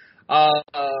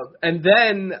 And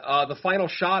then the final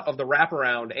shot of the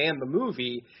wraparound and the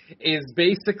movie is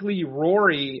basically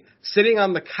Rory sitting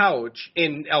on the couch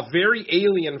in a very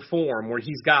alien form where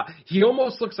he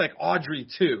almost looks like Audrey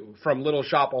 2 from Little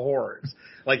Shop of Horrors.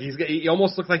 Like he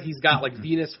almost looks like he's got like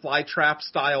Venus flytrap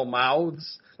style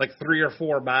mouths, like 3 or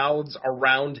 4 mouths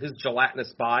around his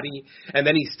gelatinous body, and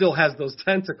then he still has those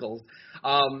tentacles.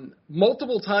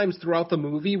 Multiple times throughout the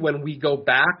movie when we go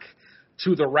back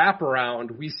to the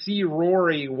wraparound, we see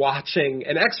Rory watching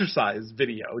an exercise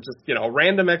video, just, a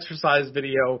random exercise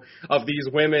video of these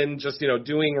women just,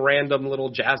 doing random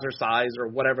little jazzercise or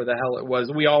whatever the hell it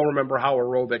was. We all remember how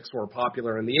aerobics were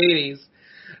popular in the 80s.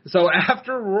 So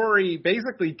after Rory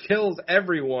basically kills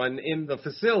everyone in the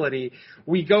facility,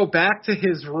 we go back to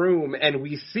his room and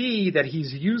we see that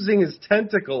he's using his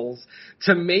tentacles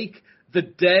to make the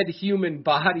dead human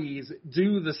bodies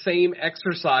do the same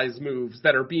exercise moves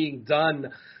that are being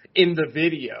done in the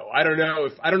video. I don't know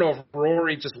if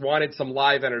Rory just wanted some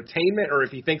live entertainment or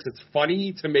if he thinks it's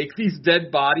funny to make these dead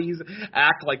bodies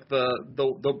act like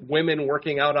the women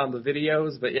working out on the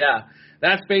videos. But yeah,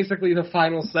 that's basically the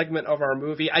final segment of our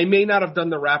movie. I may not have done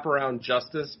the wraparound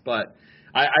justice, but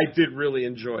I did really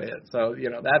enjoy it. So,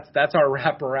 that's our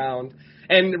wraparound.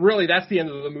 And really, that's the end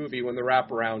of the movie when the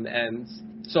wraparound ends.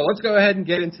 So let's go ahead and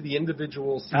get into the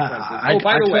individual sequences. Go ahead. I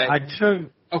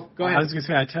was going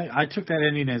to say, I took that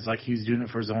ending as like he was doing it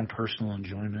for his own personal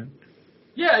enjoyment.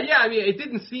 Yeah. I mean, it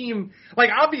didn't seem like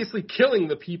obviously killing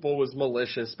the people was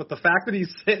malicious, but the fact that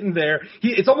he's sitting there,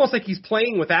 it's almost like he's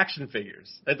playing with action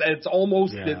figures. It's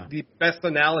almost the best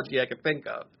analogy I could think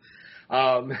of.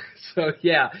 I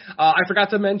forgot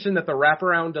to mention that the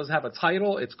wraparound does have a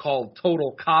title. It's called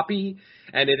Total Copy,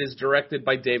 and it is directed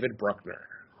by David Bruckner,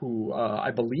 who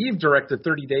I believe directed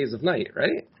 30 Days of Night,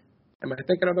 right? Am I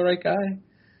thinking of the right guy?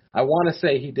 I want to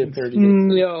say he did 30 Days.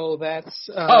 No, that's...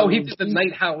 he did The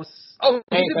Night House. Oh,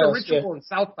 he did The Ritual and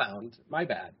Southbound. My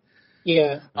bad.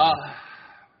 Yeah.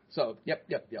 Yep.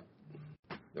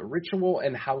 The Ritual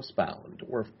and Housebound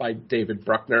were by David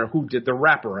Bruckner, who did the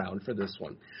wraparound for this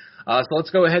one. So let's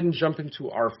go ahead and jump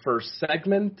into our first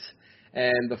segment.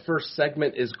 And the first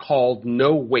segment is called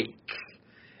No Wake.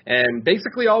 And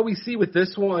basically all we see with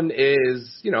this one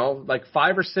is, like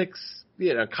 5 or 6,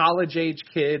 college-age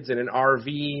kids in an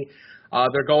RV.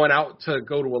 They're going out to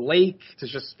go to a lake to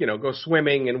just, go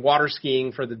swimming and water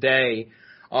skiing for the day.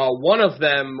 One of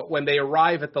them, when they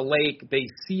arrive at the lake, they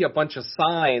see a bunch of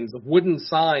signs, wooden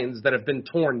signs that have been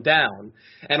torn down.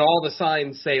 And all the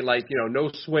signs say, like,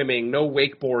 no swimming, no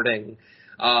wakeboarding,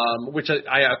 which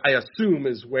I assume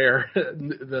is where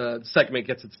the segment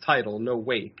gets its title, No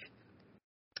Wake.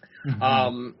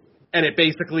 Mm-hmm. And it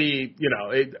basically,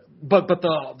 but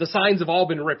the signs have all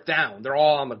been ripped down. They're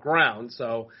all on the ground.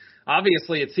 So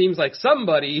obviously it seems like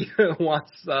somebody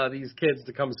wants these kids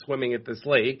to come swimming at this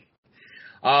lake.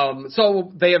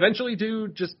 So they eventually do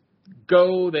just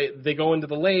go, they go into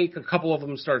the lake. A couple of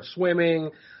them start swimming.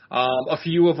 A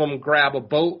few of them grab a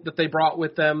boat that they brought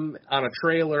with them on a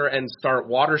trailer and start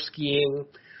water skiing.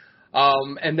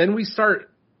 And then we start,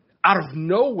 out of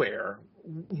nowhere,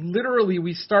 literally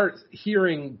we start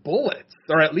hearing bullets,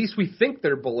 or at least we think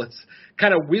they're bullets,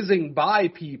 kind of whizzing by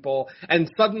people, and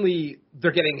suddenly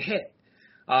they're getting hit.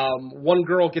 One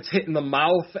girl gets hit in the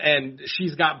mouth, and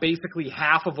she's got basically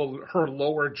half of her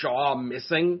lower jaw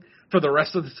missing for the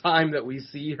rest of the time that we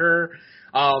see her.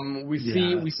 We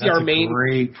see our main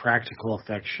great practical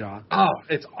effect shot. Oh,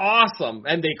 it's awesome,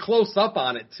 and they close up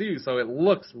on it too, so it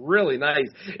looks really nice.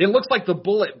 It looks like the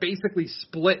bullet basically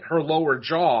split her lower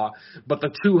jaw, but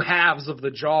the two halves of the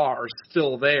jaw are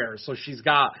still there. So she's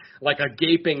got like a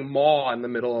gaping maw in the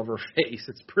middle of her face.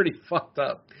 It's pretty fucked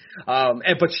up,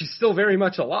 but she's still very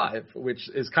much alive, which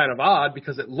is kind of odd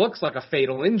because it looks like a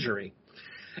fatal injury.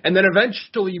 And then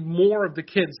eventually more of the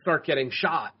kids start getting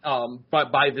shot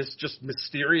by this just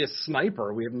mysterious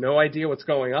sniper. We have no idea what's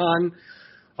going on.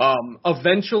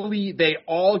 Eventually they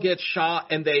all get shot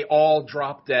and they all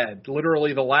drop dead.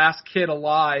 Literally the last kid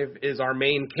alive is our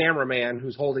main cameraman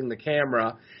who's holding the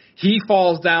camera. He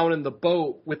falls down in the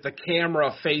boat with the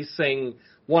camera facing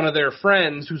one of their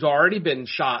friends who's already been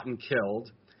shot and killed.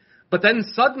 But then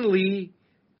suddenly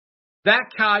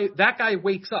that guy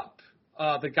wakes up.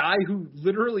 The guy who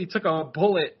literally took a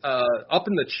bullet up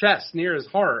in the chest near his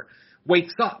heart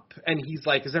wakes up, and he's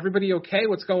like, "Is everybody okay?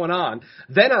 What's going on?"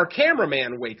 Then our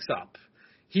cameraman wakes up.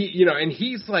 And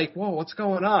he's like, "Whoa, what's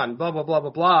going on?" Blah blah blah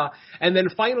blah blah. And then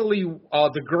finally,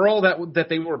 the girl that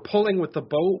they were pulling with the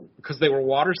boat because they were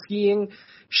water skiing,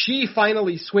 she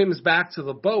finally swims back to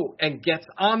the boat and gets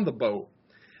on the boat.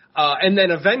 And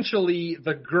then eventually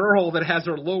the girl that has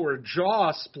her lower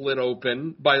jaw split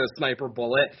open by the sniper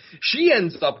bullet, she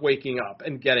ends up waking up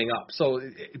and getting up. So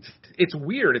it's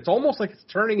weird. It's almost like it's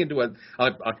turning into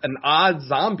an odd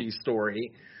zombie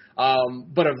story.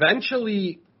 But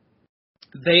eventually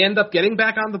they end up getting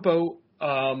back on the boat.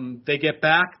 They get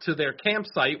back to their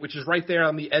campsite, which is right there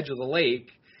on the edge of the lake.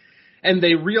 And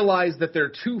they realize that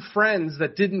their two friends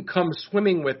that didn't come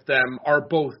swimming with them are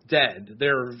both dead.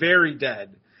 They're very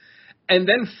dead. And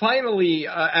then finally,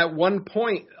 at one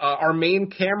point, our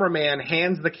main cameraman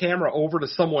hands the camera over to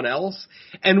someone else,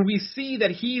 and we see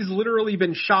that he's literally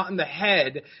been shot in the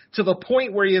head to the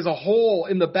point where he has a hole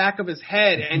in the back of his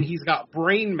head, and he's got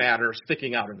brain matter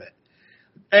sticking out of it.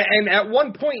 And at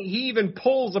one point, he even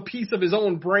pulls a piece of his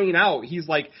own brain out. He's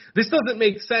like, this doesn't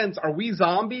make sense. Are we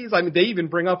zombies? I mean, they even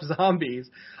bring up zombies.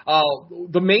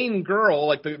 The main girl,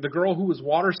 like the girl who was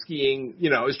water skiing,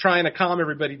 is trying to calm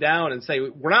everybody down and say,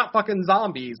 we're not fucking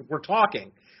zombies. We're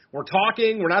talking.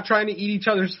 We're not trying to eat each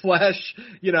other's flesh.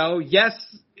 Yes,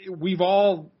 we've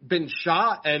all been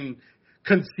shot and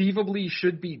conceivably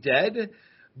should be dead,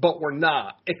 but we're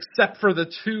not, except for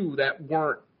the two that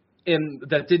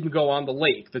that didn't go on the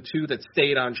lake, the two that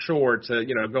stayed on shore to,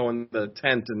 go in the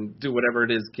tent and do whatever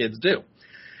it is kids do.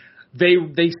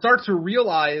 They start to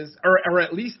realize, or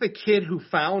at least the kid who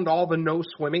found all the no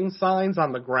swimming signs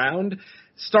on the ground,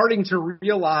 starting to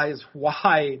realize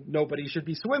why nobody should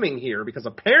be swimming here, because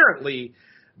apparently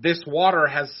this water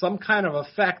has some kind of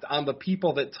effect on the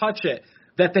people that touch it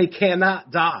that they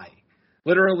cannot die.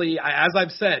 Literally, as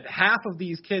I've said, half of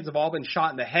these kids have all been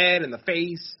shot in the head, in the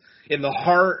face, in the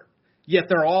heart, yet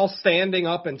they're all standing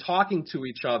up and talking to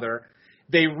each other.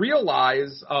 They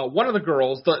realize, one of the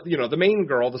girls, the main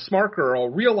girl, the smart girl,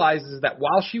 realizes that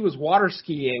while she was water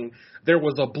skiing, there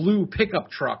was a blue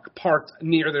pickup truck parked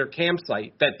near their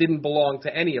campsite that didn't belong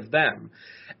to any of them.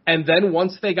 And then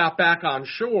once they got back on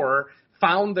shore,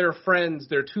 found their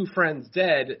two friends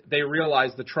dead, they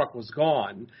realized the truck was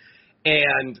gone.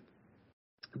 And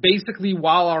basically,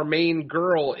 while our main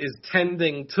girl is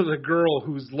tending to the girl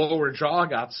whose lower jaw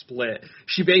got split,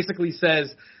 she basically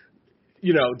says,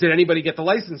 did anybody get the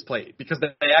license plate? Because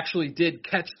they actually did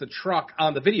catch the truck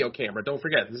on the video camera. Don't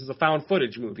forget, this is a found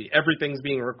footage movie. Everything's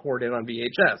being recorded on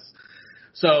VHS.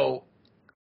 So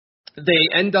they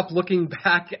end up looking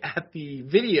back at the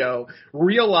video,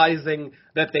 realizing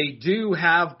that they do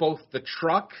have both the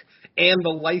truck and the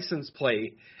license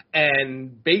plate.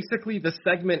 And basically the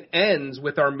segment ends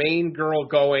with our main girl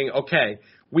going, okay,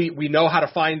 we know how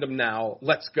to find them now.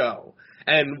 Let's go.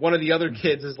 And one of the other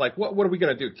kids is like, what are we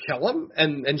going to do? Kill him?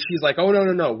 And she's like, oh,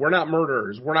 no. We're not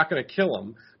murderers. We're not going to kill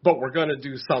him, but we're going to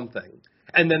do something.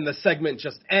 And then the segment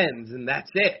just ends and that's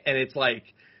it. And it's like,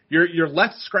 you're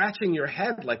left scratching your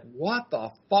head like, what the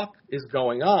fuck is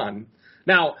going on?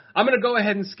 Now, I'm going to go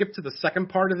ahead and skip to the second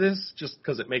part of this just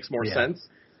because it makes more sense.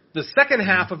 The second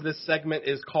half of this segment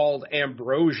is called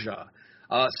Ambrosia,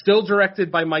 still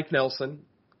directed by Mike Nelson,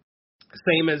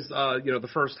 same as the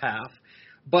first half.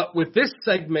 But with this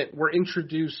segment, we're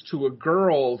introduced to a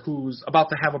girl who's about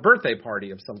to have a birthday party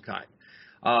of some kind,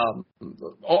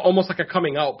 almost like a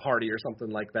coming out party or something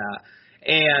like that.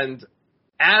 And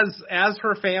as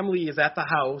her family is at the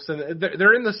house, and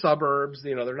they're in the suburbs,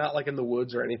 they're not like in the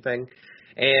woods or anything.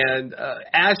 And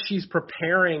as she's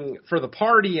preparing for the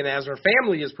party and as her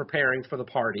family is preparing for the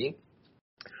party,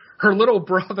 her little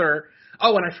brother,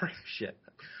 her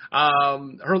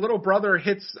little brother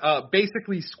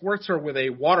basically squirts her with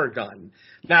a water gun.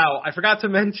 Now, I forgot to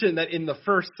mention that in the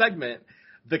first segment,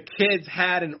 the kids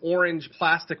had an orange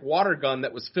plastic water gun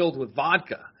that was filled with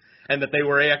vodka. And that they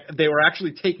were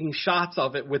actually taking shots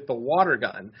of it with the water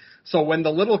gun. So when the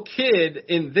little kid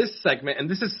in this segment, and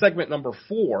this is segment number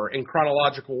 4 in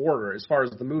chronological order as far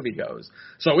as the movie goes.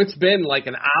 So it's been like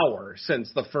an hour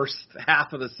since the first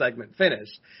half of the segment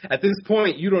finished. At this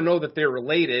point, you don't know that they're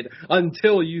related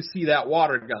until you see that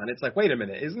water gun. It's like, wait a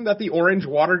minute, isn't that the orange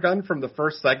water gun from the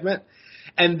first segment?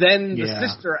 And then the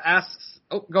sister asks,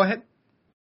 oh, go ahead.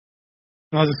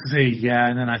 I was just going to say,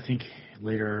 and then I think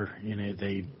later,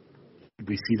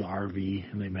 we see the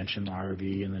RV, and they mention the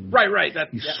RV, and then right.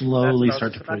 You slowly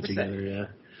start to put it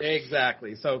together.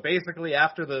 Exactly. So basically,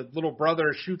 after the little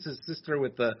brother shoots his sister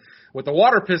with the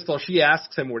water pistol, she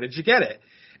asks him, "Where did you get it?"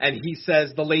 And he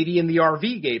says, "The lady in the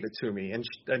RV gave it to me." And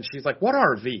she's like, "What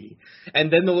RV?"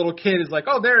 And then the little kid is like,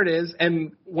 "Oh, there it is."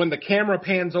 And when the camera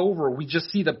pans over, we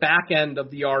just see the back end of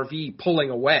the RV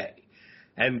pulling away.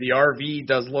 And the RV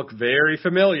does look very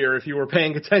familiar if you were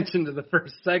paying attention to the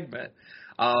first segment.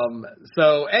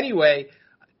 So anyway,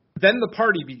 then the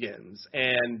party begins,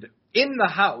 and in the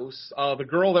house, the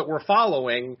girl that we're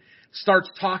following starts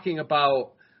talking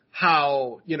about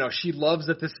how, she loves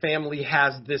that this family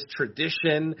has this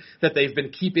tradition, that they've been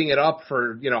keeping it up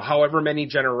for, however many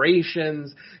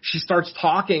generations. She starts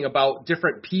talking about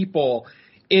different people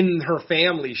in her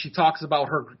family. She talks about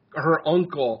her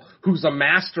uncle, who's a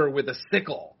master with a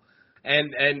sickle.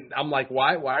 And I'm like,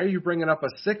 why are you bringing up a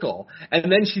sickle?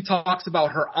 And then she talks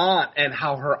about her aunt and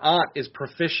how her aunt is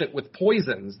proficient with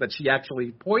poisons, that she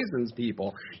actually poisons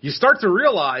people. You start to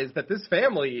realize that this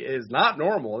family is not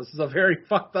normal. This is a very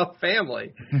fucked up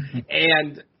family.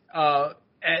 And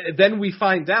then we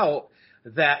find out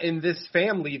that in this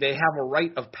family, they have a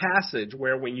rite of passage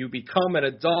where when you become an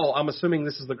adult, I'm assuming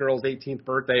this is the girl's 18th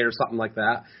birthday or something like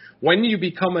that. When you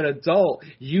become an adult,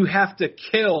 you have to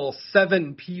kill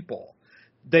 7 people.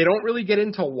 They don't really get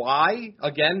into why.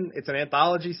 Again, it's an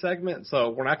anthology segment, so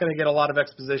we're not going to get a lot of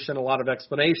exposition, a lot of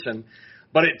explanation.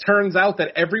 But it turns out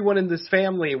that everyone in this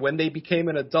family, when they became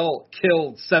an adult,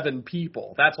 killed 7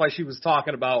 people. That's why she was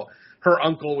talking about her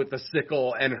uncle with the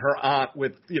sickle and her aunt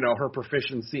with, her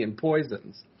proficiency in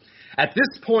poisons. At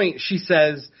this point, she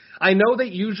says, I know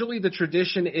that usually the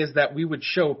tradition is that we would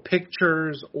show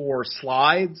pictures or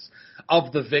slides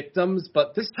of the victims,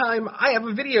 but this time I have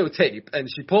a videotape. And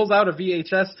she pulls out a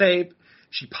VHS tape.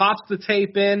 She pops the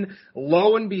tape in.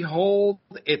 Lo and behold,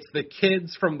 it's the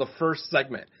kids from the first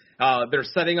segment. They're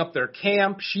setting up their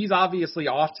camp. She's obviously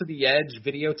off to the edge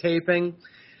videotaping.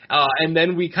 And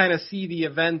then we kind of see the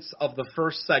events of the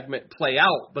first segment play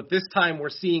out. But this time we're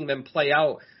seeing them play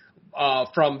out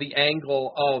from the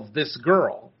angle of this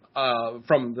girl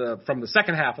from the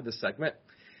second half of the segment.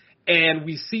 And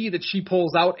we see that she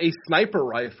pulls out a sniper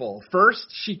rifle. First,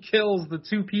 she kills the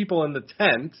 2 people in the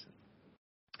tent.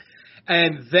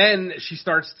 And then she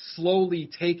starts slowly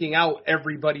taking out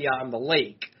everybody on the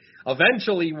lake.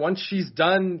 Eventually, once she's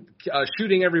done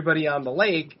shooting everybody on the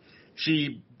lake,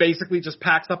 she basically just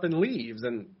packs up and leaves.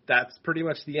 And that's pretty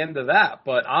much the end of that.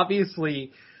 But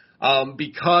obviously,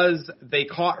 because they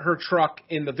caught her truck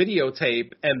in the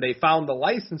videotape and they found the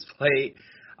license plate,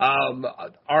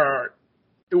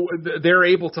 they're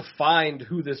able to find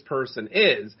who this person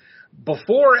is.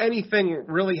 Before anything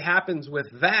really happens with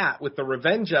that, with the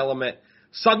revenge element,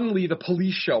 suddenly the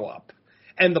police show up.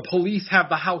 And the police have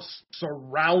the house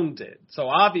surrounded. So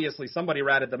obviously somebody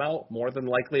ratted them out, more than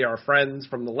likely our friends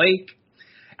from the lake.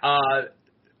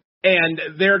 And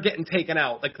they're getting taken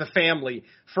out, like the family.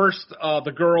 First,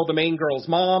 the main girl's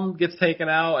mom gets taken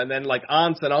out, and then like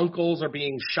aunts and uncles are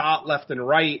being shot left and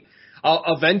right.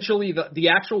 Eventually, the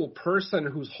actual person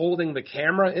who's holding the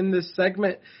camera in this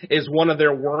segment is one of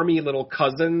their wormy little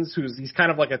cousins, he's kind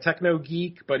of like a techno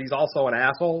geek, but he's also an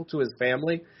asshole to his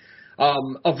family.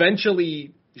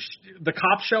 Eventually, the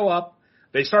cops show up.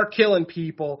 They start killing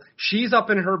people. She's up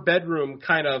in her bedroom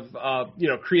kind of,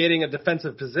 creating a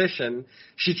defensive position.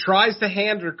 She tries to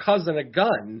hand her cousin a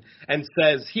gun and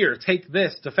says, here, take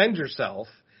this, defend yourself.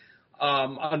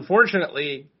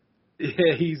 Unfortunately,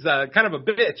 he's kind of a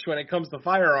bitch when it comes to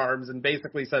firearms and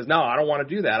basically says, no, I don't want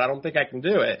to do that. I don't think I can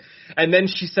do it. And then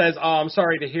she says, oh, I'm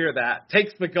sorry to hear that.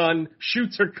 Takes the gun,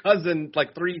 shoots her cousin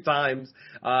like 3 times,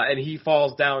 and he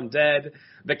falls down dead.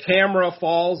 The camera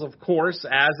falls, of course,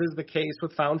 as is the case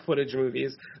with found footage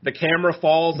movies. The camera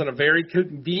falls in a very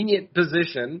convenient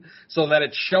position so that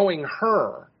it's showing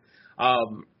her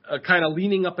kind of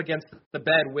leaning up against the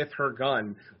bed with her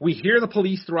gun. We hear the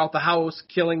police throughout the house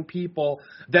killing people.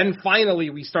 Then finally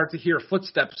we start to hear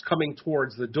footsteps coming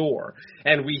towards the door.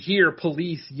 And we hear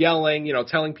police yelling,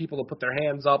 telling people to put their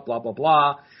hands up, blah, blah,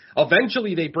 blah.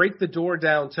 Eventually they break the door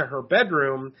down to her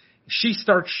bedroom. She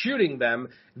starts shooting them.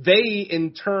 They,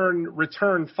 in turn,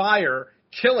 return fire,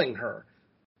 killing her.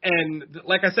 And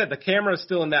like I said, the camera is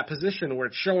still in that position where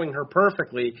it's showing her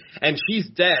perfectly, and she's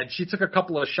dead. She took a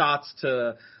couple of shots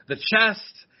to the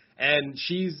chest, and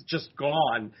she's just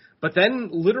gone. But then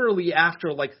literally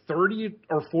after like 30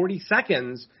 or 40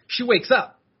 seconds, she wakes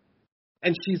up.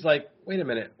 And she's like, wait a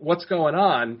minute, what's going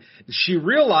on? She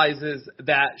realizes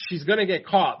that she's going to get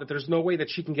caught, that there's no way that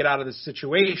she can get out of this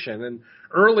situation. And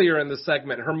earlier in the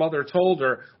segment, her mother told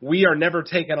her, we are never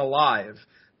taken alive.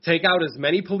 Take out as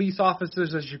many police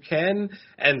officers as you can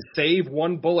and save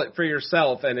 1 bullet for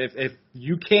yourself. And if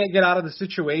you can't get out of the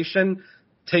situation,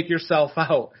 take yourself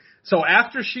out. So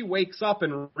after she wakes up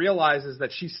and realizes that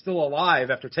she's still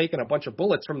alive after taking a bunch of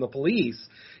bullets from the police,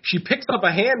 she picks up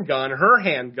a handgun, her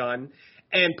handgun,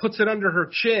 and puts it under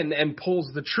her chin and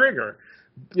pulls the trigger,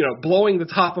 blowing the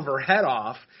top of her head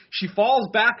off. She falls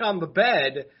back on the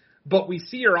bed, but we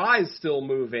see her eyes still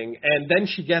moving, and then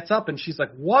she gets up and she's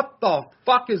like, what the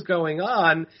fuck is going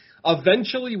on?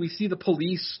 Eventually we see the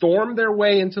police storm their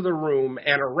way into the room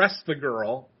and arrest the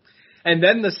girl. And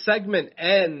then the segment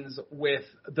ends with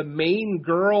the main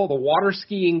girl, the water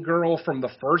skiing girl from the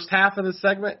first half of the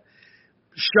segment,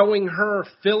 showing her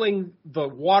filling the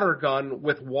water gun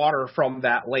with water from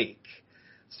that lake.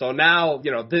 So now,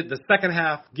 the second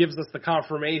half gives us the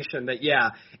confirmation that,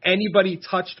 anybody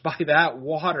touched by that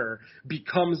water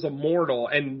becomes immortal,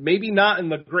 and maybe not in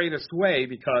the greatest way,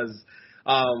 because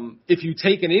if you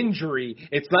take an injury,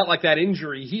 it's not like that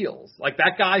injury heals. Like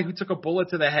that guy who took a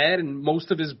bullet to the head and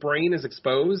most of his brain is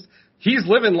exposed, he's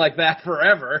living like that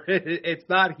forever. It's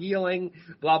not healing,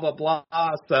 blah, blah, blah.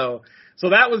 So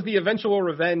that was the eventual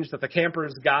revenge that the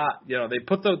campers got. They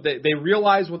put they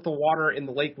realized what the water in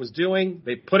the lake was doing.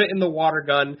 They put it in the water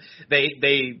gun.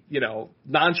 They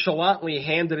nonchalantly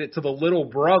handed it to the little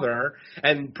brother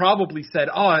and probably said,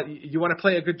 "Oh, you want to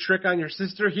play a good trick on your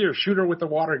sister? Here, shoot her with the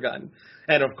water gun."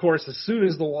 And of course, as soon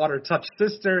as the water touched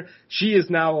sister, she is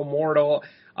now immortal.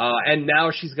 And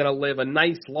now she's going to live a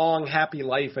nice, long, happy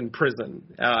life in prison.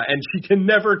 And she can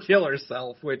never kill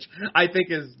herself, which I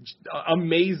think is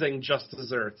amazing just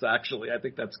desserts, actually. I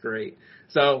think that's great.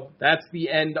 So that's the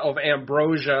end of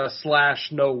Ambrosia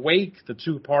 / No Wake, the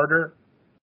two-parter.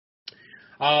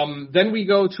 Then we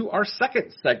go to our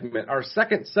second segment. Our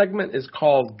second segment is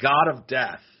called God of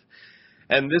Death.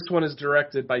 And this one is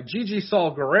directed by Gigi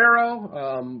Saul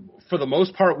Guerrero. For the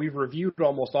most part, we've reviewed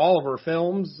almost all of her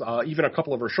films, even a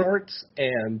couple of her shorts.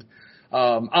 And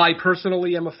I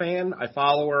personally am a fan. I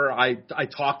follow her. I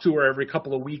talk to her every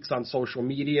couple of weeks on social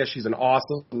media. She's an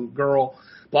awesome girl,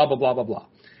 blah, blah, blah, blah,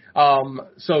 blah.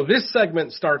 So this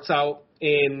segment starts out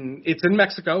it's in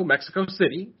Mexico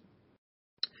City.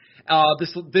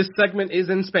 This segment is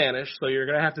in Spanish, so you're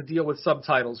going to have to deal with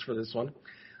subtitles for this one.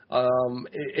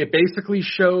 It basically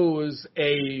shows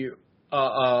an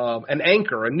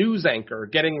anchor, a news anchor,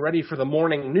 getting ready for the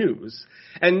morning news.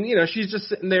 And, she's just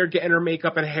sitting there getting her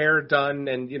makeup and hair done,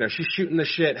 and, she's shooting the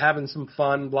shit, having some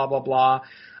fun, blah, blah, blah.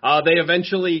 They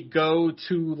eventually go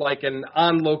to, like, an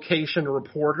on-location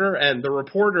reporter, and the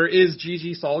reporter is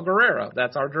Gigi Saul Guerrero.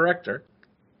 That's our director.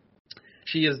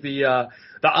 She is the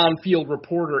on-field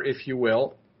reporter, if you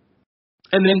will.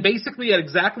 And then basically at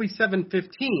exactly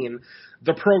 7:15,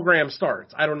 the program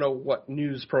starts. I don't know what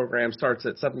news program starts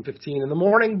at 7:15 in the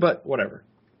morning, but whatever.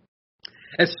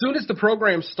 As soon as the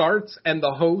program starts and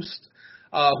the host,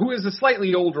 who is a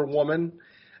slightly older woman,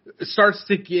 starts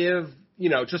to give,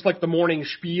 just like the morning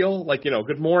spiel, like,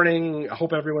 good morning, I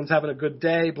hope everyone's having a good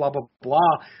day, blah, blah, blah.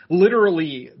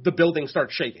 Literally, the building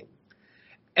starts shaking.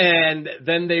 And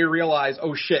then they realize,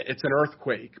 oh shit, it's an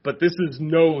earthquake. But this is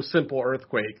no simple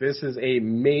earthquake. This is a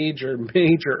major,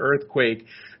 major earthquake,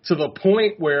 to the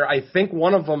point where I think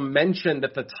one of them mentioned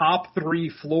that the top 3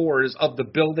 floors of the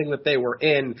building that they were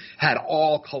in had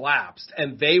all collapsed.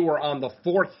 And they were on the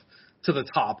 4th to the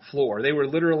top floor. They were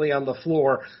literally on the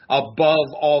floor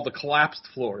above all the collapsed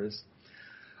floors.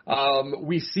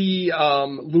 We see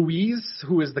Luis,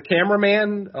 who is the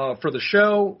cameraman for the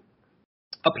show.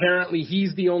 Apparently,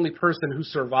 he's the only person who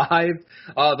survived.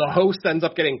 The host ends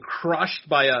up getting crushed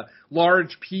by a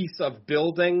large piece of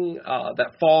building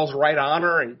that falls right on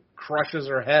her and crushes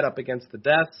her head up against the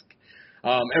desk.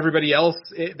 Everybody else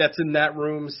that's in that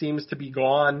room seems to be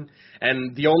gone,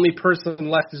 and the only person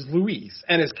left is Luis.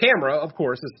 And his camera, of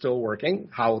course, is still working.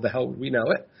 How the hell would we know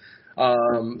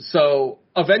it? So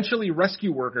eventually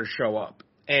rescue workers show up,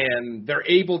 and they're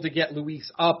able to get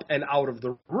Luis up and out of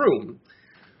the room.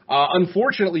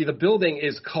 Unfortunately, the building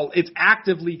it's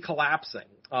actively collapsing.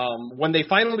 When they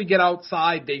finally get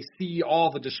outside, they see all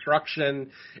the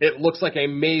destruction. It looks like a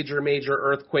major, major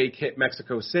earthquake hit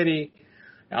Mexico City.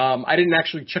 I didn't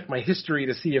actually check my history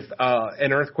to see if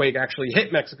an earthquake actually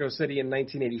hit Mexico City in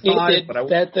 1985. It did. But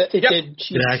It did.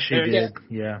 It actually did.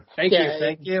 Yeah. Thank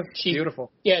you.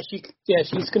 Beautiful. Yeah,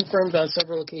 she's confirmed on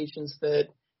several occasions that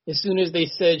as soon as they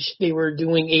said they were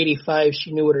doing 85,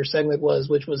 she knew what her segment was,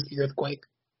 which was the earthquake.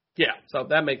 Yeah, so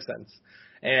that makes sense.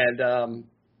 And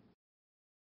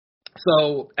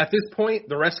so at this point,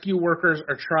 the rescue workers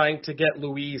are trying to get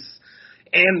Luis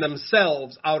and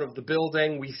themselves out of the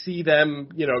building. We see them,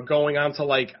 going onto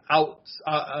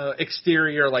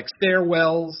exterior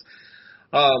stairwells.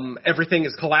 Everything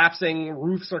is collapsing.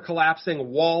 Roofs are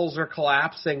collapsing. Walls are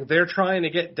collapsing. They're trying to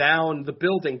get down the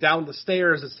building, down the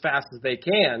stairs as fast as they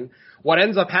can. What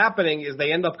ends up happening is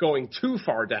they end up going too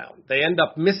far down. They end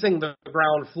up missing the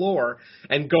ground floor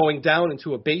and going down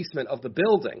into a basement of the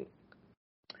building.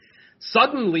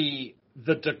 Suddenly,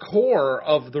 the decor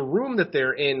of the room that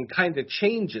they're in kind of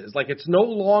changes. Like, it's no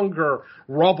longer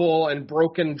rubble and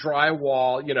broken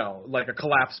drywall, like a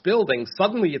collapsed building.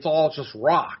 Suddenly, it's all just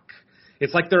rock.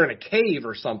 It's like they're in a cave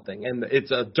or something, and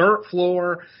it's a dirt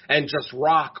floor and just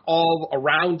rock all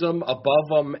around them, above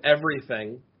them,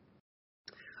 everything.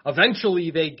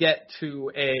 Eventually, they get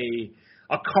to a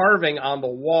carving on the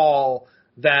wall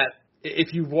that,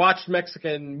 if you've watched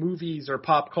Mexican movies or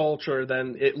pop culture,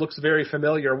 then it looks very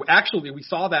familiar. Actually, we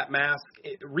saw that mask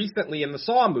recently in the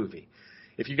Saw movie.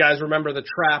 If you guys remember the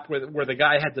trap where the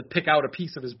guy had to pick out a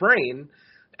piece of his brain,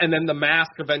 and then the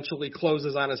mask eventually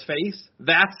closes on his face,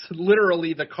 that's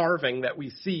literally the carving that we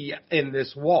see in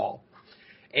this wall.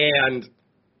 And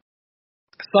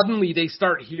suddenly they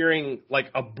start hearing like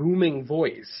a booming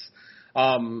voice.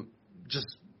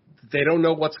 Just they don't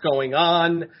know what's going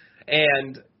on,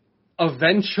 and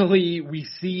eventually we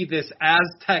see this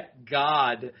Aztec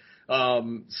god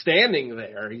standing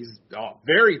there. He's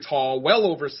very tall, well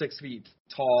over 6 feet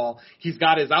tall. He's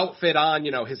got his outfit on,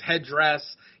 his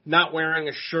headdress, not wearing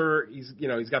a shirt. He's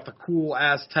got the cool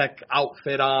Aztec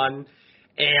outfit on.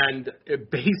 And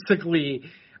basically,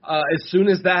 as soon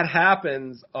as that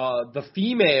happens, the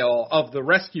female of the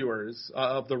rescuers,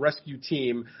 of the rescue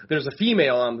team, there's a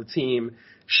female on the team.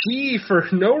 She, for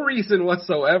no reason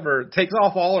whatsoever, takes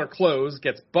off all her clothes,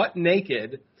 gets butt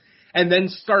naked, and then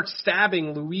starts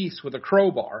stabbing Luis with a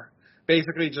crowbar,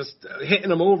 basically just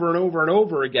hitting him over and over and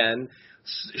over again.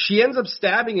 She ends up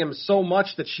stabbing him so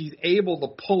much that she's able to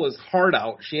pull his heart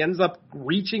out. She ends up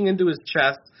reaching into his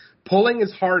chest, pulling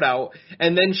his heart out,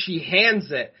 and then she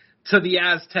hands it to the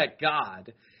Aztec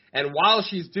god. And while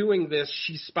she's doing this,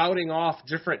 she's spouting off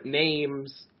different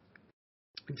names,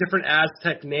 different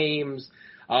Aztec names,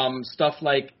 stuff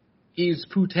like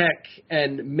Izputec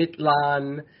and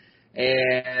Mitlan,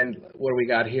 and what do we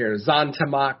got here?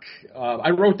 Zantamak.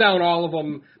 I wrote down all of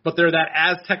them, but they're that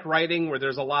Aztec writing where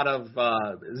there's a lot of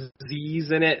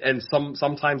Z's in it, and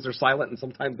sometimes they're silent and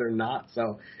sometimes they're not,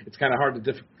 so it's kind of hard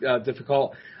to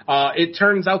difficult. It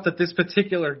turns out that this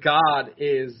particular god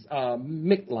is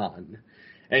Mitlan,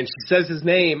 and she says his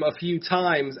name a few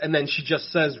times, and then she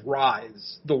just says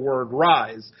rise, the word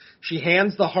rise. She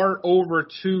hands the heart over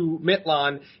to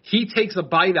Mitlan. He takes a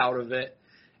bite out of it,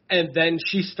 and then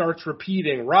she starts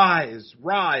repeating, rise,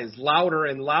 rise, louder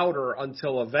and louder,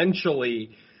 until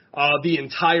eventually the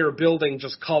entire building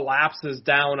just collapses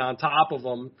down on top of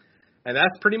them. And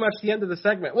that's pretty much the end of the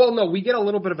segment. Well, no, we get a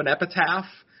little bit of an epitaph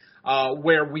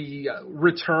where we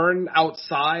return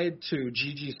outside to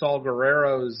Gigi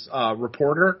Salguero's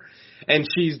reporter, and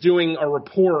she's doing a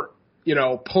report,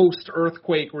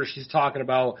 post-earthquake, where she's talking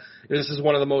about this is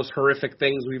one of the most horrific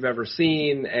things we've ever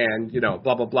seen, and,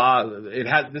 blah, blah, blah.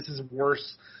 This is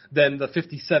worse than the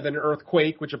 57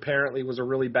 earthquake, which apparently was a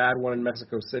really bad one in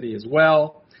Mexico City as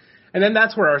well. And then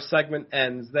that's where our segment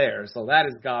ends there. So that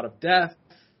is God of Death.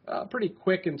 Pretty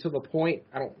quick and to the point.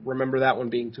 I don't remember that one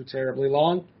being too terribly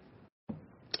long.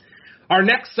 Our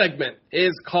next segment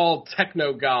is called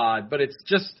Techno God, but it's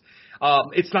just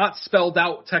it's not spelled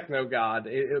out Techno God.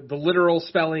 The literal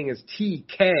spelling is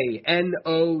TKNOGD,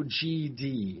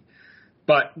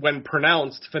 but when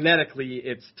pronounced phonetically,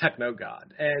 it's Techno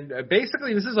God. And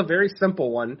basically, this is a very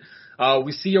simple one.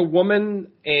 We see a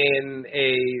woman in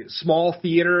a small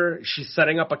theater. She's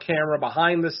setting up a camera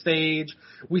behind the stage.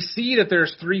 We see that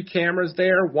there's 3 cameras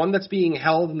there, one that's being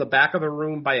held in the back of the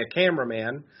room by a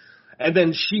cameraman. And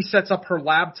then she sets up her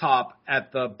laptop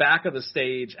at the back of the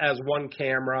stage as one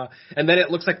camera. And then it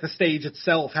looks like the stage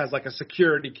itself has like a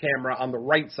security camera on the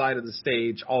right side of the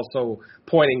stage, also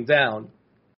pointing down.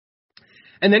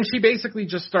 And then she basically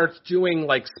just starts doing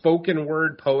like spoken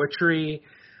word poetry,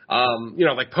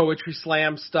 like poetry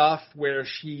slam stuff, where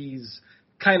she's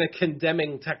kind of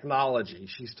condemning technology.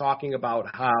 She's talking about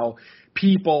how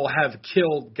people have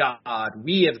killed God.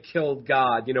 We have killed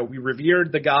God. We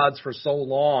revered the gods for so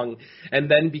long, and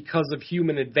then because of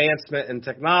human advancement and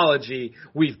technology,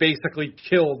 we've basically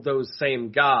killed those same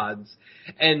gods.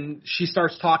 And she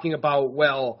starts talking about,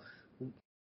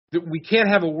 we can't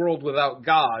have a world without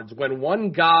gods. When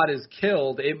one god is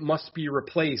killed, it must be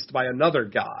replaced by another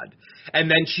god.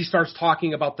 And then she starts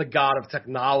talking about the god of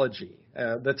technology,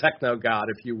 the techno god,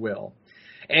 if you will.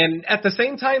 And at the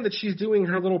same time that she's doing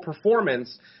her little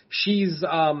performance, she's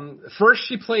first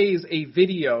she plays a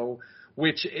video,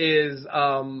 which is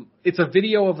it's a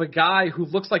video of a guy who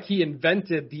looks like he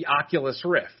invented the Oculus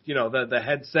Rift, the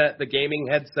headset, the gaming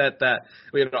headset that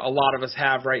a lot of us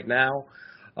have right now.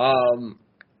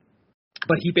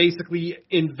 But he basically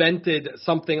invented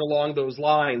something along those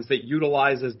lines that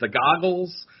utilizes the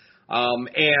goggles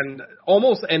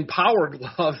and power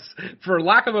gloves, for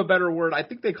lack of a better word. I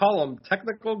think they call them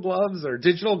technical gloves or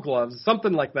digital gloves,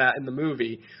 something like that in the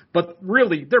movie. But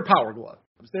really, they're power gloves.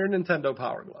 They're Nintendo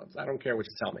Power Gloves. I don't care what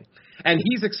you tell me. And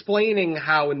he's explaining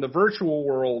how in the virtual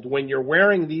world, when you're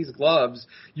wearing these gloves,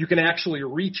 you can actually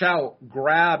reach out,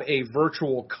 grab a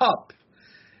virtual cup,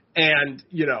 and,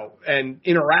 and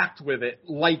interact with it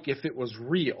like if it was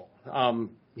real.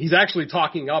 He's actually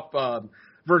talking up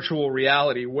virtual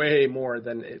reality way more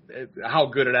than how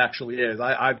good it actually is.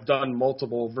 I've done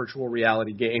multiple virtual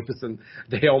reality games, and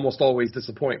they almost always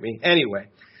disappoint me. Anyway,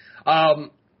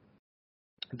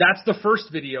 that's the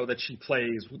first video that she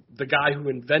plays, the guy who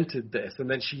invented this. And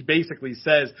then she basically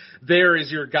says, there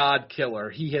is your God killer.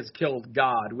 He has killed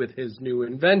God with his new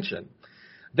invention.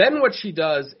 Then what she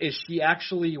does is she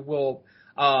actually will,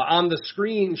 on the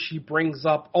screen, she brings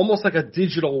up almost like a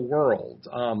digital world.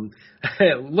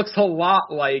 It looks a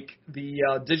lot like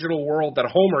the digital world that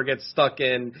Homer gets stuck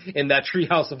in that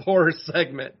Treehouse of Horror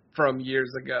segment from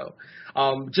years ago.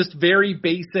 Just very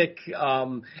basic,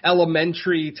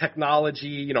 elementary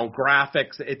technology,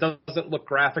 graphics. It doesn't look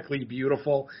graphically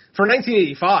beautiful. For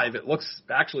 1985, it looks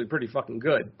actually pretty fucking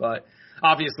good, but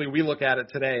obviously we look at it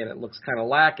today and it looks kind of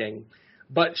lacking.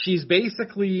 But she's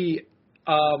basically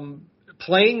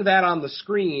playing that on the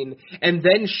screen, and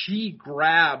then she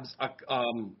grabs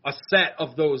a set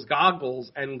of those goggles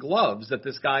and gloves that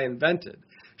this guy invented.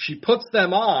 She puts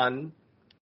them on,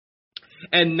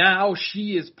 and now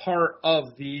she is part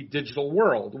of the digital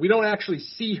world. We don't actually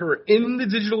see her in the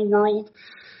digital world.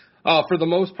 For the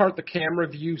most part, the camera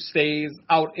view stays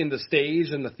out in the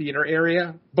stage in the theater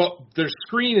area, but their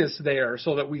screen is there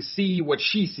so that we see what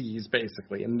she sees,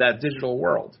 basically, in that digital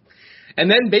world. And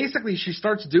then basically she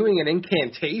starts doing an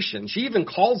incantation. She even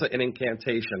calls it an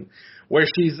incantation, where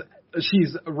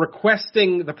she's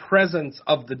requesting the presence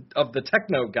of the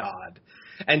techno god.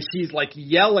 And she's like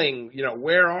yelling,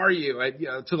 where are you?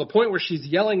 To the point where she's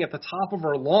yelling at the top of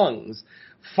her lungs.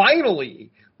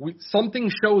 Finally, something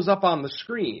shows up on the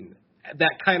screen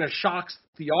that kind of shocks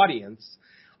the audience,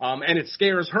 and it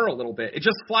scares her a little bit. It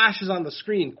just flashes on the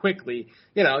screen quickly.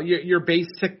 Your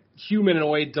basic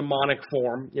humanoid demonic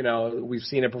form. We've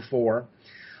seen it before.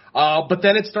 But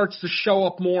then it starts to show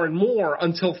up more and more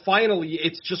until finally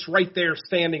it's just right there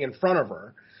standing in front of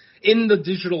her in the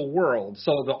digital world.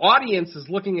 So the audience is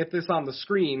looking at this on the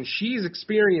screen. She's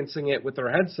experiencing it with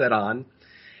her headset on.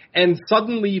 And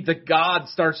suddenly the god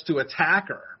starts to attack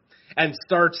her and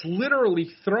starts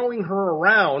literally throwing her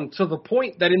around to the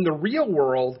point that in the real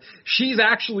world, she's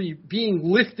actually being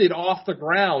lifted off the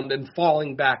ground and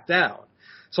falling back down.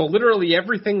 So literally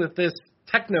everything that this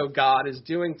techno god is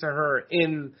doing to her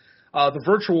in the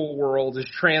virtual world is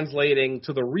translating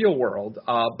to the real world.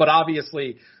 But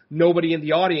obviously nobody in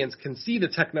the audience can see the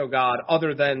techno god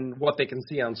other than what they can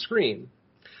see on screen.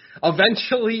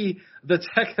 Eventually, the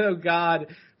techno god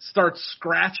starts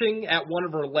scratching at one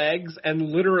of her legs and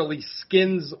literally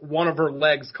skins one of her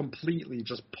legs completely,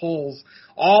 just pulls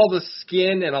all the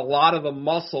skin and a lot of the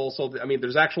muscle. So,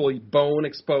 there's actually bone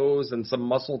exposed and some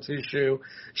muscle tissue,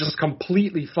 just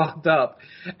completely fucked up.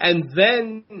 And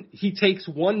then he takes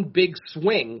one big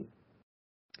swing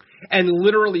and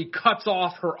literally cuts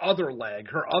off her other leg.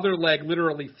 Her other leg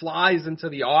literally flies into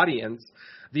the audience.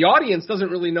 The audience doesn't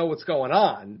really know what's going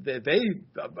on. They,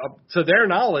 to their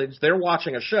knowledge, they're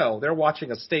watching a show. They're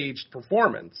watching a staged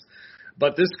performance.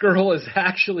 But this girl is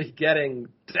actually getting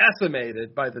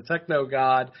decimated by the techno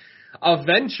god.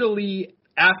 Eventually,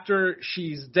 after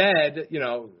she's dead,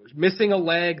 missing a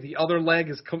leg, the other leg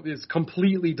is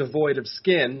completely devoid of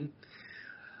skin.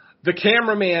 The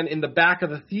cameraman in the back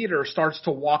of the theater starts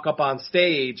to walk up on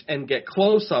stage and get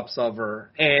close-ups of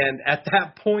her. And at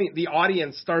that point, the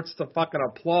audience starts to fucking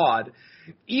applaud.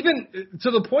 Even to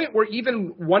the point where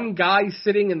even one guy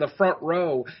sitting in the front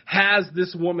row has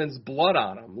this woman's blood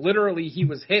on him. Literally, he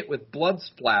was hit with blood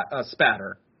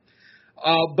spatter.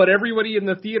 But everybody in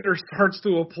the theater starts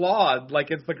to applaud like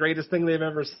it's the greatest thing they've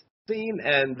ever seen,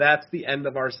 and that's the end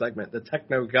of our segment. The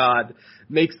techno god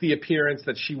makes the appearance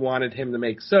that she wanted him to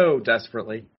make so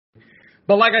desperately.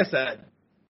 But like I said,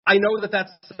 I know that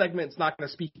segment's not going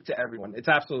to speak to everyone. It's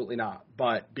absolutely not.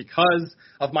 But because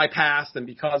of my past and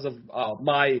because of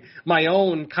my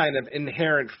own kind of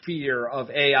inherent fear of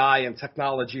AI and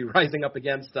technology rising up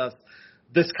against us,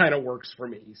 this kind of works for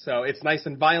me. So it's nice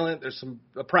and violent. There's some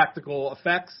practical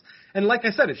effects. And like I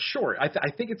said, it's short.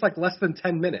 I think it's like less than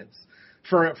 10 minutes.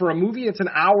 For a movie, it's an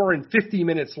hour and 50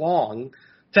 minutes long.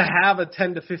 To have a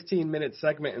 10 to 15 minute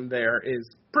segment in there is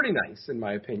pretty nice, in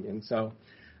my opinion. So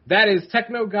that is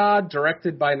Techno God,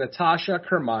 directed by Natasha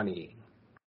Kermani.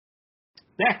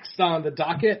 Next on the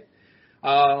docket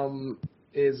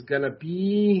is going to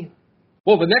be,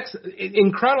 well, the next,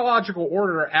 in chronological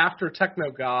order after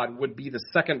Techno God would be the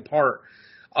second part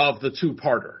of the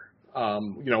two-parter.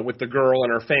 with the girl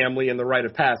and her family and the rite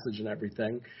of passage and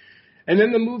everything. And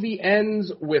then the movie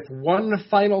ends with one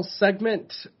final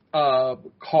segment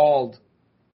called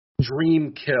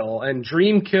Dream Kill. And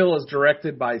Dream Kill is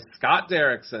directed by Scott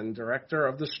Derrickson, director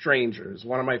of The Strangers,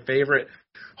 one of my favorite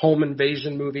home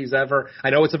invasion movies ever. I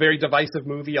know it's a very divisive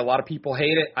movie. A lot of people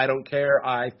hate it. I don't care.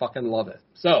 I fucking love it.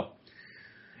 So,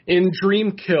 in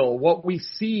Dream Kill, what we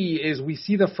see is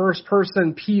the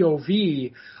first-person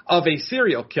POV of a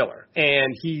serial killer,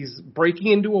 and he's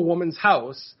breaking into a woman's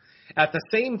house. At the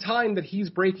same time that he's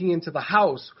breaking into the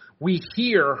house, we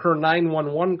hear her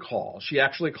 911 call. She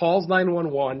actually calls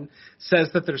 911, says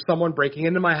that there's someone breaking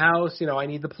into my house. I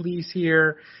need the police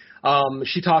here.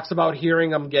 She talks about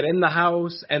hearing him get in the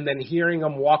house and then hearing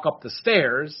him walk up the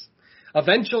stairs.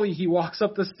 Eventually, he walks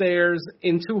up the stairs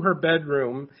into her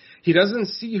bedroom. He doesn't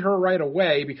see her right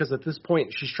away because at this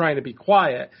point she's trying to be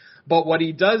quiet. But what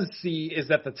he does see is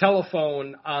that the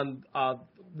telephone on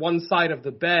one side of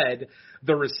the bed,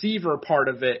 the receiver part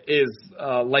of it is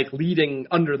leading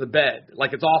under the bed.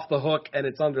 Like it's off the hook and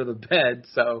it's under the bed.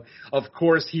 So, of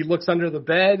course, he looks under the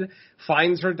bed,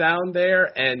 finds her down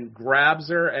there, and grabs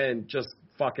her and just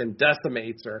fucking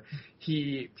decimates her.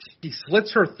 He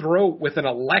slits her throat with an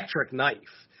electric knife.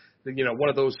 One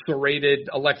of those serrated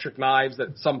electric knives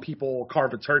that some people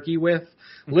carve a turkey with.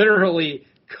 Literally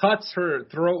cuts her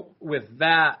throat with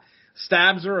that,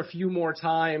 stabs her a few more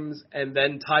times, and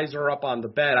then ties her up on the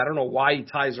bed. I don't know why he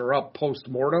ties her up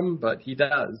post-mortem, but he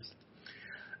does.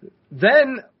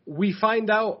 Then we find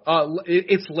out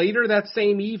it's later that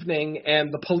same evening,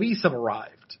 and the police have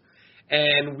arrived.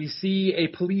 And we see a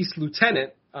police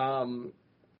lieutenant, a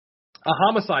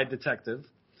homicide detective.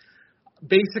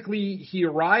 Basically, he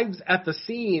arrives at the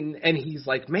scene, and he's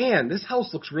like, man, this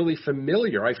house looks really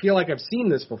familiar. I feel like I've seen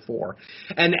this before.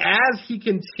 And as he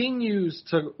continues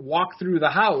to walk through the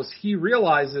house, he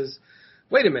realizes,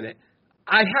 wait a minute,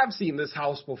 I have seen this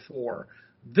house before.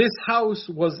 This house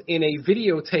was in a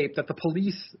videotape that the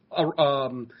police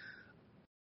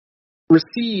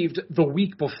received the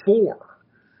week before.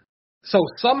 So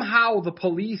somehow the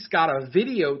police got a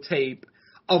videotape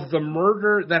of the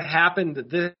murder that happened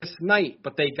this night,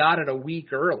 but they got it a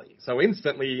week early. So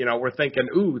instantly, we're thinking,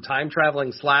 ooh,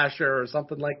 time-traveling slasher or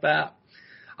something like that.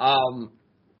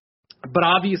 But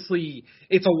obviously,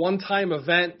 it's a one-time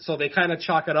event, so they kind of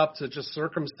chalk it up to just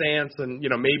circumstance and,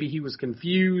 maybe he was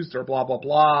confused or blah, blah,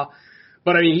 blah.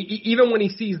 But, I mean, even when he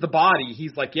sees the body,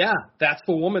 he's like, yeah, that's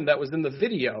the woman that was in the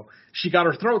video. She got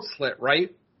her throat slit,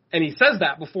 right? And he says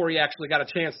that before he actually got a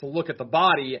chance to look at the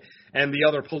body, and the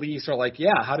other police are like,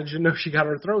 yeah, how did you know she got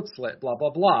her throat slit, blah,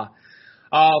 blah, blah.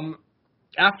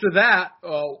 After that,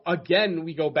 again,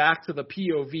 we go back to the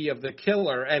POV of the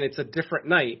killer, and it's a different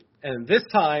night. And this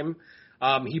time,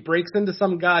 he breaks into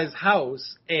some guy's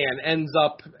house and ends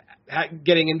up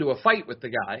getting into a fight with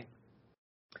the guy.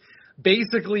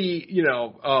 Basically,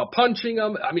 punching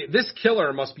him. I mean, this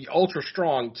killer must be ultra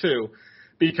strong, too,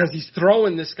 because he's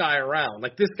throwing this guy around.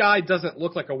 Like, this guy doesn't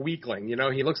look like a weakling,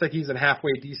 He looks like he's in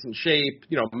halfway decent shape,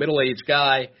 middle-aged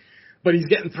guy. But he's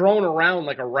getting thrown around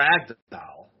like a rag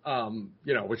doll,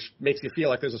 which makes you feel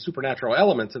like there's a supernatural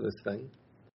element to this thing.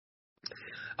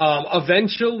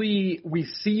 Eventually, we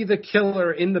see the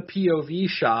killer in the POV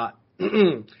shot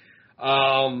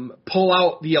pull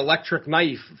out the electric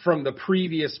knife from the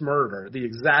previous murder. The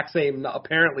exact same,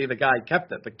 apparently the guy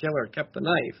kept it. The killer kept the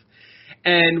knife.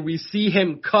 And we see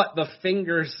him cut the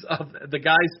fingers of the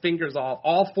guy's fingers off,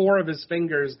 all four of his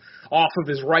fingers off of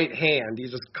his right hand. He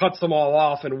just cuts them all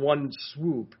off in one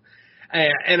swoop.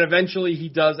 And eventually he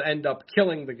does end up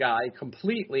killing the guy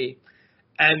completely.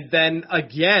 And then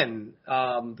again,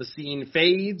 the scene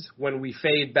fades. When we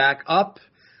fade back up,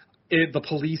 the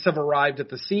police have arrived at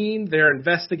the scene. They're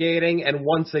investigating. And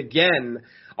once again,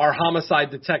 our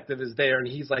homicide detective is there. And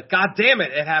he's like, God damn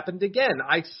it, it happened again.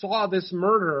 I saw this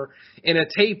murder in a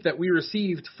tape that we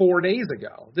received 4 days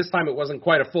ago. This time it wasn't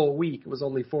quite a full week. It was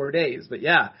only 4 days. But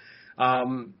yeah.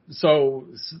 So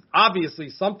obviously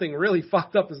something really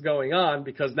fucked up is going on,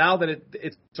 because now that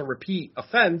it's a repeat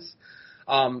offense,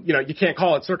 you can't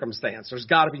call it circumstance. There's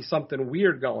got to be something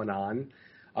weird going on.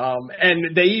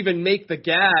 And they even make the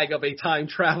gag of a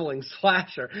time-traveling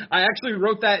slasher. I actually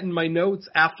wrote that in my notes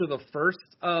after the first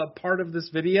part of this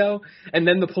video, and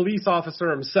then the police officer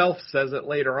himself says it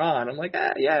later on. I'm like,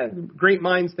 yeah, great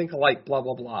minds think alike, blah,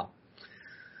 blah, blah.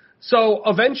 So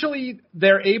eventually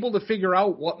they're able to figure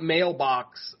out what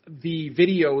mailbox the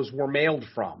videos were mailed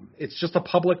from. It's just a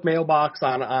public mailbox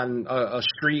on a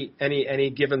street, any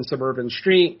given suburban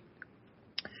street.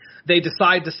 They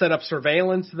decide to set up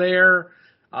surveillance there.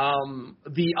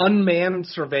 The unmanned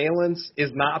surveillance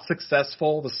is not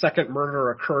successful. The second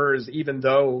murder occurs even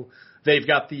though they've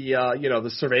got the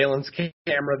the surveillance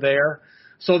camera there.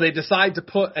 So they decide to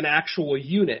put an actual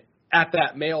unit at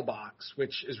that mailbox,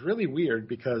 which is really weird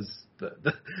because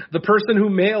the person who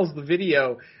mails the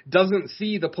video doesn't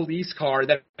see the police car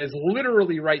that is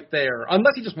literally right there,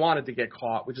 unless he just wanted to get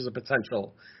caught, which is a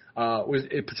potential.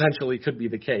 It potentially could be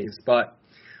the case, but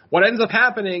what ends up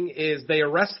happening is they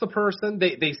arrest the person.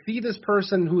 They see this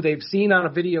person who they've seen on a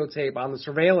videotape, on the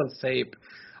surveillance tape,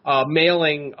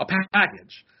 mailing a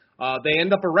package. They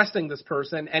end up arresting this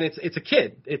person, and it's a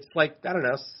kid. It's like, I don't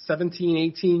know,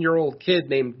 17, 18-year-old kid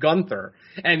named Gunther,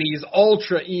 and he's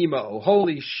ultra emo.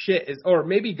 Holy shit. Or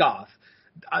maybe goth.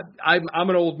 I'm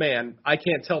an old man. I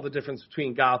can't tell the difference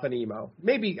between goth and emo.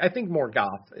 Maybe, I think more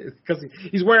goth, because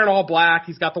he's wearing all black.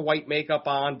 He's got the white makeup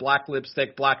on, black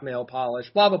lipstick, black nail polish,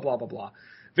 blah, blah, blah, blah, blah.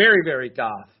 Very, very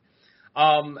goth.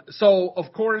 So,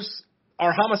 of course,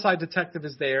 our homicide detective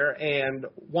is there and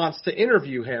wants to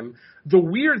interview him. The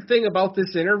weird thing about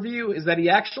this interview is that he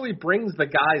actually brings the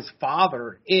guy's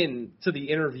father in to the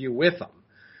interview with him.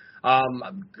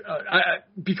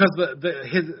 Because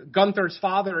his Gunther's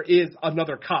father is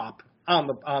another cop on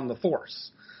the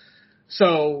force.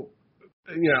 So,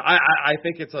 I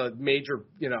think it's a major,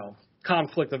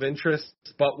 conflict of interest,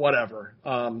 but whatever.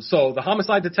 So the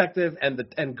homicide detective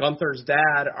and Gunther's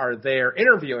dad are there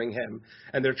interviewing him,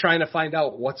 and they're trying to find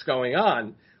out what's going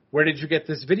on. Where did you get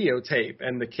this videotape?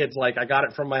 And the kid's like, I got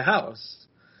it from my house.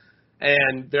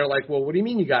 And they're like, well, what do you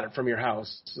mean you got it from your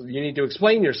house? You need to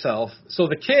explain yourself. So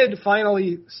the kid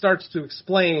finally starts to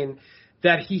explain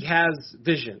that he has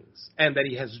visions and that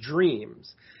he has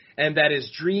dreams and that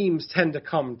his dreams tend to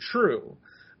come true,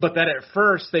 but that at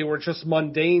first they were just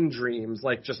mundane dreams,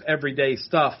 like just everyday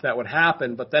stuff that would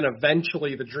happen. But then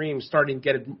eventually the dreams started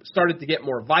to get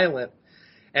more violent,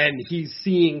 and he's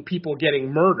seeing people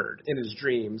getting murdered in his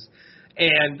dreams.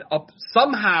 And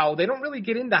somehow, they don't really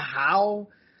get into how,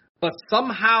 but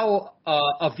somehow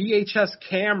a VHS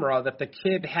camera that the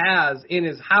kid has in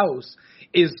his house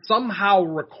is somehow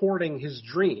recording his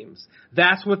dreams.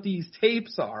 That's what these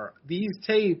tapes are. These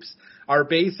tapes are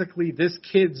basically this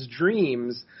kid's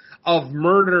dreams of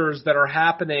murders that are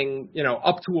happening,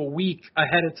 up to a week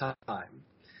ahead of time.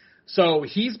 So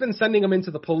he's been sending them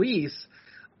into the police,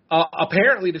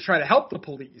 apparently to try to help the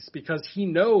police, because he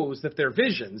knows that they're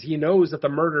visions. He knows that the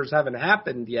murders haven't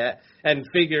happened yet, and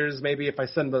figures maybe if I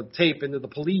send the tape into the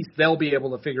police, they'll be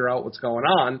able to figure out what's going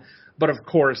on. But of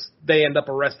course, they end up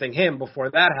arresting him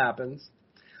before that happens.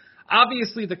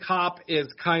 Obviously, the cop is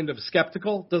kind of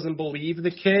skeptical, doesn't believe the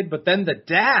kid, but then the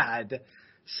dad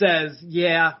says,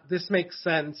 yeah, this makes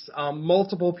sense.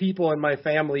 Multiple people in my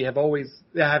family have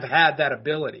had that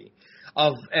ability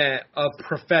of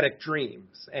prophetic dreams.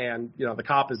 And, the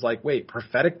cop is like, wait,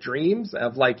 prophetic dreams?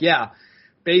 Of like, yeah,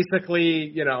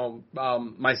 basically,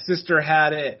 my sister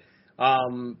had it.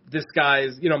 This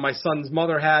guy's, my son's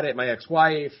mother had it, my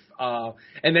ex-wife.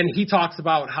 And then he talks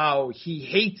about how he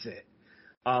hates it.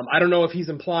 I don't know if he's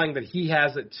implying that he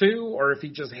has it too, or if he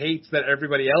just hates that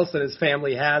everybody else in his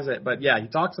family has it. But yeah, he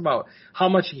talks about how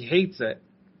much he hates it.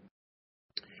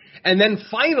 And then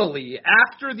finally,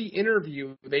 after the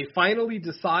interview, they finally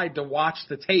decide to watch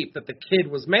the tape that the kid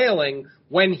was mailing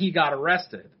when he got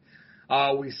arrested.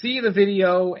 We see the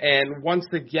video, and once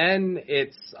again,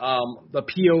 it's the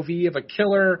POV of a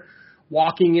killer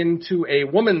walking into a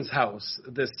woman's house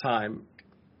this time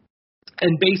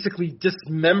and basically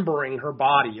dismembering her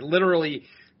body. Literally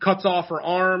cuts off her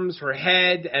arms, her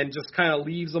head, and just kind of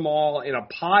leaves them all in a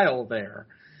pile there.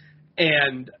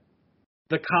 And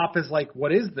the cop is like,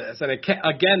 what is this? And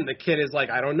again, the kid is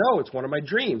like, I don't know. It's one of my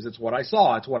dreams. It's what I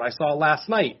saw. It's what I saw last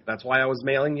night. That's why I was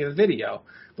mailing you the video.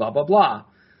 Blah, blah, blah.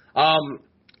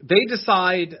 They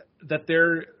decide that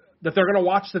they're going to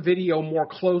watch the video more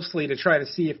closely to try to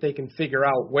see if they can figure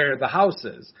out where the house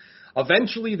is.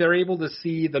 Eventually, they're able to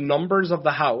see the numbers of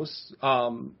the house.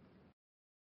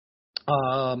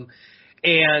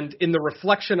 And in the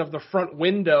reflection of the front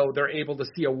window, they're able to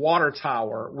see a water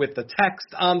tower with the text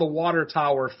on the water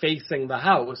tower facing the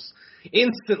house.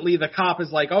 Instantly, the cop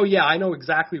is like, oh, yeah, I know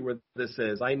exactly where this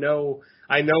is. I know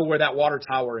where that water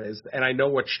tower is, and I know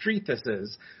what street this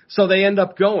is. So they end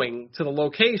up going to the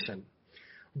location.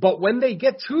 But when they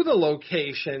get to the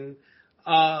location,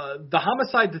 the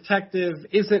homicide detective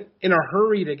isn't in a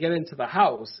hurry to get into the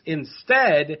house.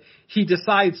 Instead, he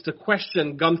decides to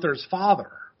question Gunther's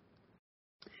father.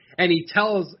 And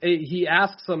he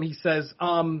asks him, he says,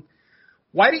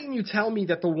 why didn't you tell me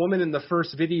that the woman in the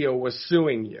first video was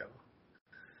suing you?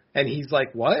 And he's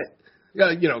like, what?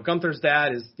 Gunther's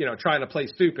dad is, trying to play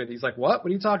stupid. He's like, what? What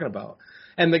are you talking about?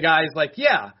 And the guy's like,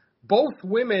 yeah, both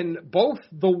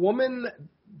the woman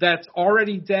that's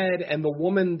already dead and the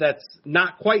woman that's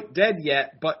not quite dead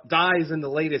yet but dies in the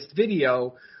latest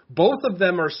video, both of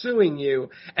them are suing you.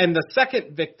 And the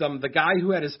second victim, the guy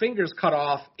who had his fingers cut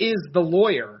off, is the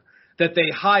lawyer that they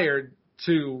hired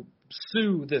to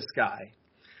sue this guy.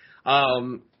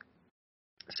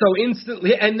 So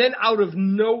instantly, and then out of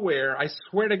nowhere, I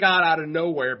swear to God, out of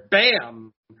nowhere,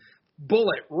 bam,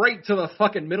 bullet right to the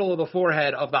fucking middle of the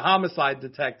forehead of the homicide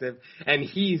detective, and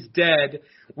he's dead.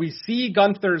 We see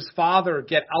Gunther's father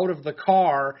get out of the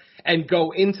car and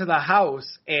go into the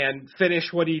house and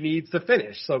finish what he needs to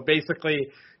finish. So basically,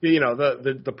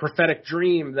 the prophetic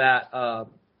dream that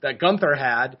Gunther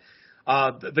had,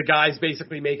 the guy's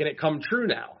basically making it come true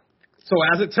now. So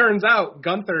as it turns out,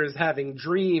 Gunther is having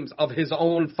dreams of his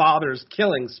own father's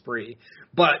killing spree.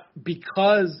 But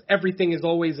because everything is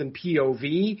always in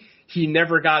POV, he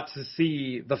never got to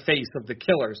see the face of the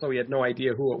killer, so he had no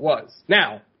idea who it was.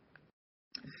 Now,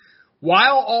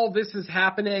 while all this is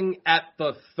happening at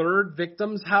the third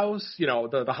victim's house,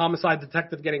 the homicide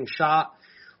detective getting shot,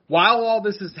 while all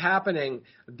this is happening,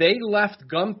 they left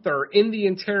Gunther in the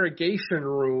interrogation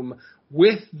room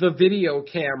with the video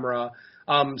camera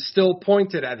still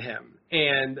pointed at him.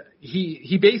 And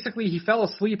he basically fell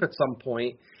asleep at some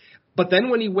point. But then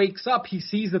when he wakes up, he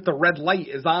sees that the red light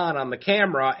is on the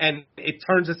camera, and it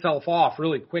turns itself off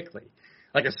really quickly.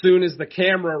 Like as soon as the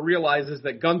camera realizes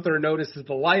that Gunther notices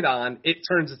the light on, it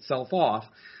turns itself off.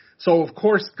 So, of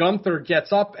course, Gunther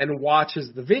gets up and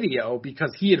watches the video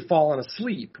because he had fallen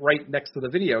asleep right next to the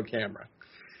video camera.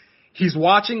 He's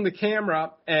watching the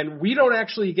camera, and we don't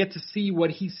actually get to see what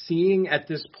he's seeing at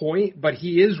this point, but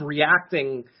he is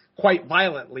reacting quite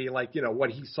violently, like,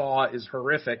 what he saw is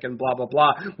horrific and blah, blah,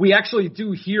 blah. We actually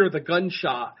do hear the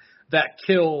gunshot that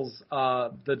kills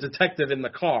the detective in the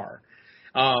car.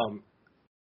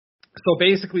 So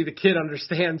basically the kid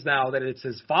understands now that it's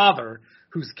his father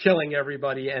who's killing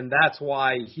everybody, and that's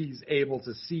why he's able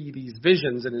to see these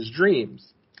visions in his dreams.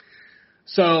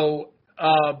 So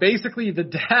basically the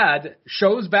dad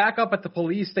shows back up at the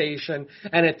police station,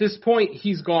 and at this point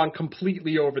he's gone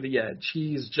completely over the edge.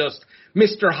 He's just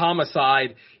Mr.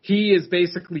 Homicide. He is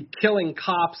basically killing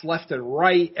cops left and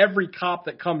right. Every cop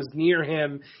that comes near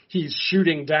him, he's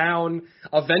shooting down.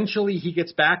 Eventually he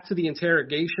gets back to the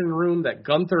interrogation room that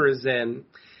Gunther is in,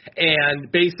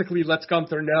 and basically lets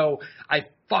Gunther know, I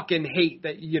fucking hate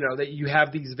that, that you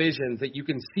have these visions, that you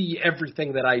can see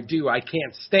everything that I do. I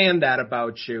can't stand that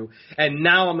about you. And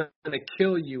now I'm going to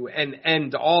kill you and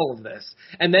end all of this.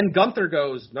 And then Gunther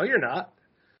goes, no, you're not.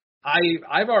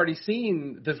 I've already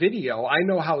seen the video. I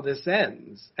know how this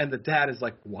ends. And the dad is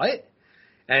like, what?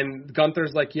 And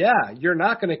Gunther's like, yeah, you're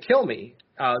not going to kill me.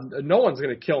 No one's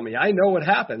going to kill me. I know what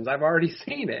happens. I've already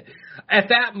seen it. At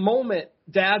that moment,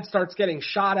 Dad starts getting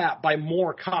shot at by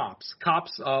more cops.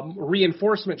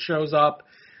 Reinforcement shows up.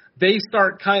 They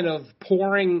start kind of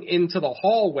pouring into the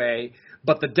hallway,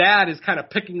 but the dad is kind of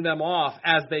picking them off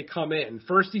as they come in.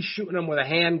 First, he's shooting them with a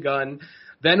handgun.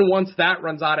 Then once that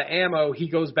runs out of ammo, he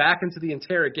goes back into the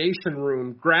interrogation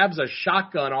room, grabs a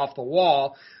shotgun off the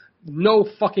wall. No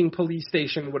fucking police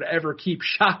station would ever keep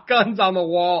shotguns on the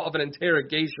wall of an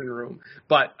interrogation room.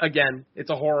 But again, it's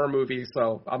a horror movie,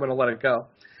 so I'm going to let it go.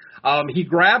 He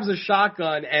grabs a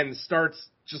shotgun and starts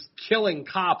just killing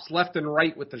cops left and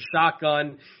right with the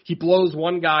shotgun. He blows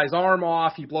one guy's arm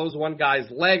off. He blows one guy's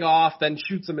leg off, then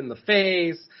shoots him in the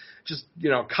face. Just,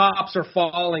 cops are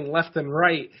falling left and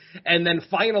right. And then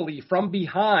finally, from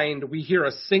behind, we hear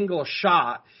a single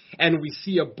shot, and we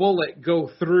see a bullet go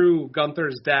through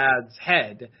Gunther's dad's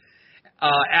head.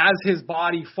 As his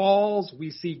body falls,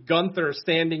 we see Gunther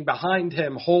standing behind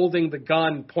him, holding the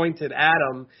gun pointed at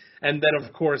him. And then,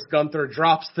 of course, Gunther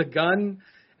drops the gun,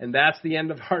 and that's the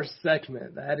end of our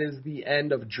segment. That is the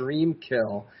end of Dream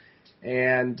Kill.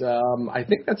 And I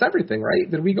think that's everything,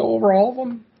 right? Did we go over all of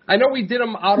them? I know we did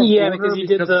them out of order. Because you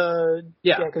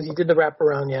did the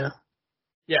wraparound, yeah.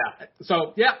 Yeah.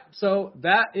 So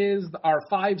that is our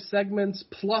 5 segments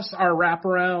plus our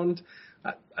wraparound.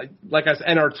 Like I said,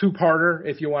 and our 2-parter,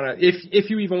 if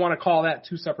you even want to call that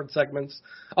 2 separate segments.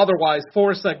 Otherwise,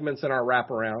 4 segments in our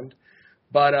wraparound.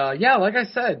 But like I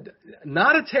said,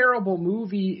 not a terrible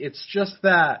movie. It's just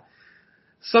that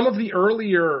some of the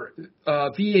earlier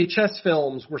VHS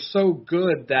films were so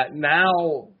good that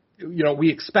now, we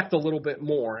expect a little bit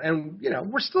more. And,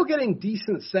 we're still getting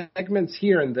decent segments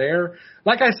here and there.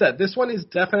 Like I said, this one is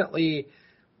definitely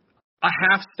a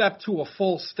half step to a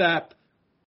full step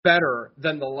better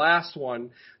than the last one,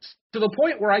 to the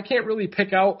point where I can't really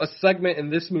pick out a segment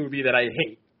in this movie that I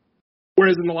hate.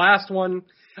 Whereas in the last one,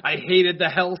 I hated the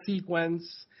hell sequence.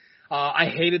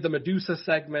 I hated the Medusa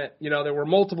segment. You know, there were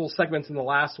multiple segments in the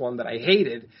last one that I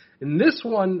hated. In this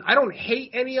one, I don't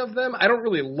hate any of them. I don't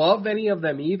really love any of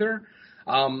them either.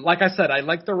 Like I said, I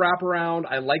like the wraparound.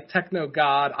 I like Techno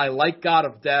God. I like God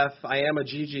of Death. I am a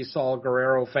Gigi Saul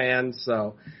Guerrero fan,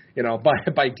 so, you know,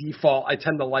 by default, I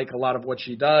tend to like a lot of what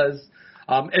she does.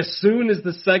 As soon as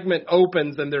the segment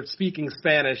opens and they're speaking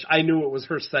Spanish, I knew it was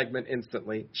her segment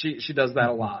instantly. She does that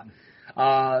a lot.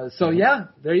 So yeah,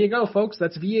 there you go, folks.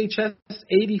 That's VHS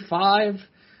 85.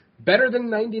 Better than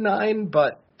 99,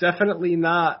 but definitely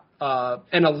not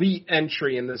an elite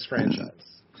entry in this franchise.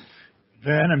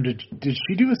 Venom, did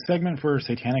she do a segment for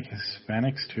Satanic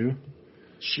Hispanics too?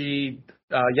 She,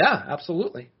 yeah,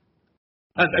 absolutely.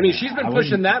 I mean, she's been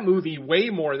pushing that movie way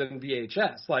more than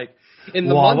VHS. Like in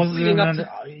the months leading up to,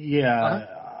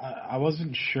 I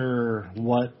wasn't sure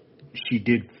what she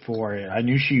did for it. I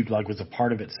knew she was a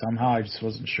part of it somehow. I just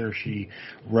wasn't sure she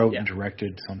wrote and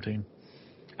directed something.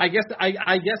 I guess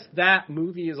that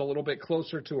movie is a little bit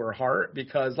closer to her heart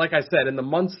because, like I said, in the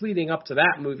months leading up to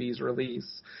that movie's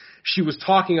release, she was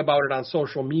talking about it on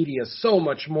social media so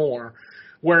much more.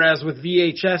 Whereas with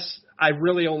VHS, I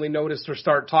really only noticed her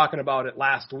start talking about it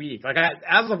last week. Like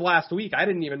as of last week, I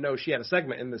didn't even know she had a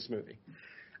segment in this movie.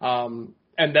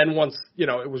 And then once, you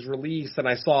know, it was released and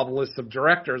I saw the list of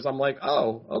directors, I'm like,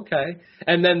 oh, okay.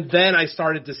 And then I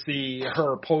started to see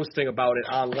her posting about it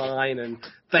online and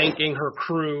thanking her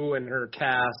crew and her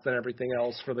cast and everything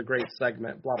else for the great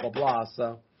segment, blah, blah, blah.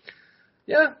 So,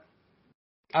 yeah,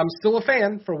 I'm still a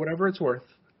fan for whatever it's worth.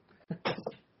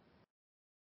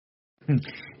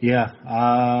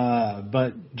 Yeah,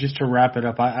 but just to wrap it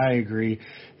up, I agree.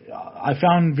 I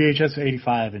found VHS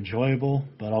 85 enjoyable,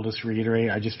 but I'll just reiterate,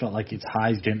 I just felt like its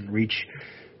highs didn't reach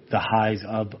the highs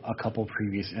of a couple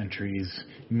previous entries,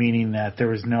 meaning that there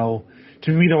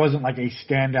wasn't like a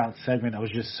standout segment that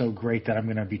was just so great that I'm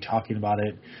going to be talking about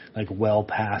it like well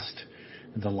past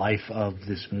the life of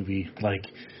this movie. Like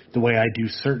the way I do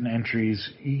certain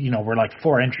entries, you know, we're like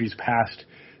 4 entries past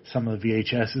some of the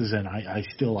VHSs, and I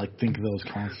still like think of those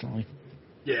constantly.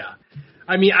 Yeah.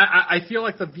 I mean, I feel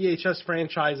like the VHS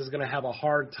franchise is going to have a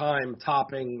hard time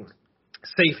topping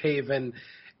Safe Haven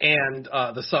and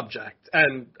The Subject.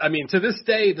 And, I mean, to this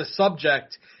day, The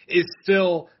Subject is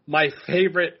still my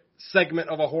favorite segment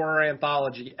of a horror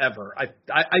anthology ever.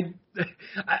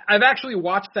 I've actually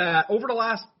watched that over the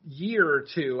last year or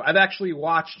two. I've actually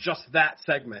watched just that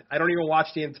segment. I don't even watch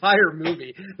the entire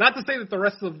movie. Not to say that the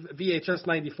rest of VHS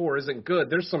 94 isn't good.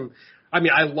 There's some, I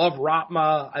mean, I love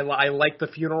Ratma. I like the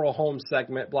funeral home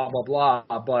segment, blah, blah,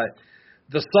 blah. But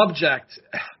The Subject,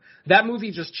 that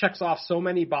movie just checks off so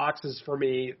many boxes for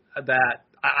me that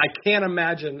I can't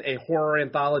imagine a horror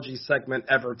anthology segment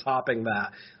ever topping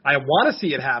that. I want to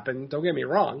see it happen. Don't get me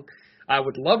wrong. I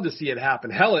would love to see it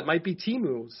happen. Hell, it might be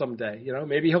Timu someday. You know,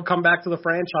 maybe he'll come back to the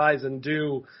franchise and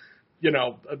do, you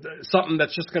know, something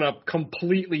that's just going to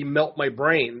completely melt my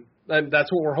brain. And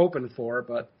that's what we're hoping for.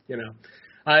 But, you know,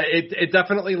 it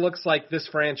definitely looks like this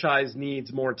franchise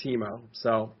needs more Timo.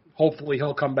 So hopefully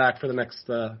he'll come back for the next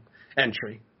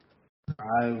entry.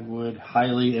 I would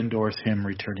highly endorse him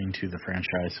returning to the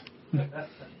franchise.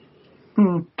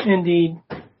 Indeed.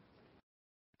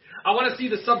 I want to see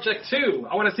The Subject too.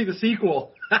 I want to see the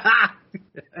sequel.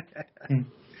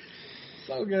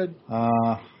 So good.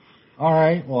 All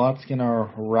right. Well, that's going to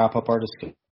wrap up our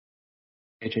discussion.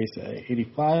 VHS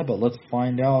 85, but let's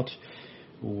find out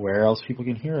where else people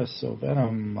can hear us. So,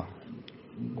 Venom,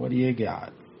 what do you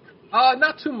got?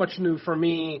 Not too much new for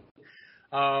me.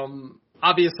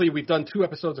 Obviously, we've done 2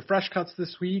 episodes of Fresh Cuts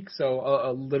this week, so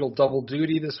a little double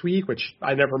duty this week, which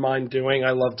I never mind doing. I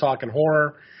love talking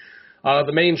horror.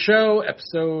 The main show,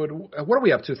 episode, what are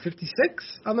we up to,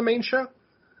 56 on the main show?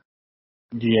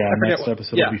 Yeah, next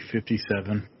episode will be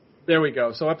 57. There we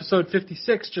go. So episode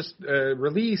 56 just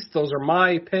released. Those are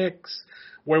my picks,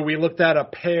 where we looked at a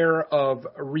pair of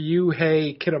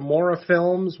Ryuhei Kitamura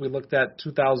films. We looked at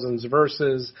 2000's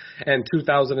Versus and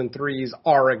 2003's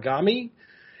Origami.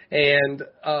 And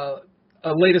a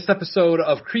latest episode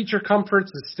of Creature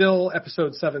Comforts is still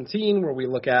episode 17, where we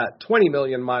look at 20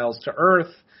 Million Miles to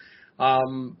Earth.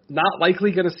 Not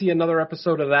likely going to see another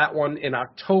episode of that one in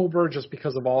October just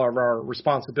because of all of our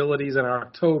responsibilities in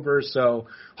October. So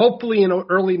hopefully in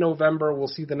early November, we'll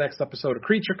see the next episode of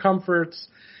Creature Comforts.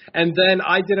 And then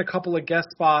I did a couple of guest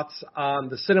spots on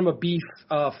the Cinema Beef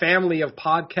family of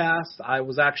podcasts. I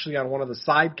was actually on one of the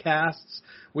side casts,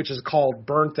 which is called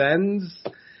Burnt Ends.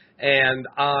 And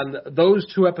on those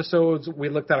 2 episodes, we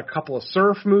looked at a couple of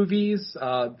surf movies.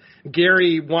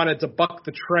 Gary wanted to buck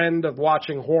the trend of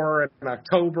watching horror in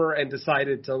October and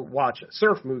decided to watch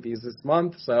surf movies this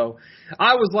month. So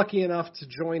I was lucky enough to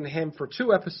join him for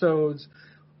 2 episodes.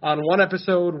 On 1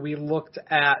 episode, we looked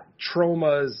at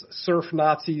Troma's Surf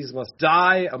Nazis Must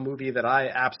Die, a movie that I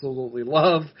absolutely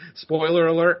love. Spoiler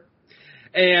alert.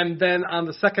 And then on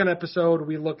the 2nd episode,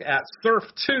 we look at Surf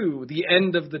 2, the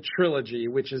end of the trilogy,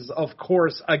 which is, of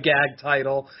course, a gag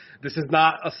title. This is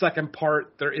not a second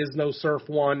part. There is no Surf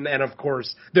 1, and, of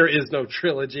course, there is no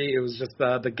trilogy. It was just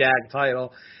the gag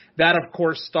title. That, of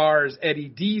course, stars Eddie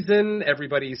Deezen,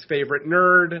 everybody's favorite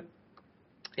nerd,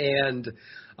 and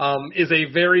is a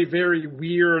very, very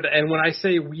weird, and when I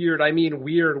say weird, I mean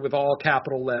weird with all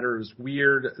capital letters,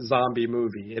 weird zombie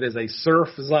movie. It is a surf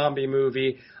zombie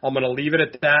movie. I'm going to leave it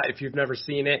at that if you've never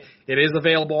seen it. It is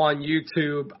available on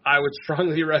YouTube. I would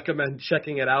strongly recommend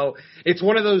checking it out. It's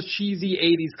one of those cheesy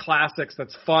 80s classics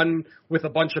that's fun with a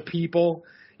bunch of people.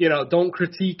 You know, don't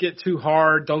critique it too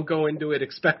hard. Don't go into it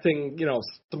expecting, you know,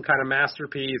 some kind of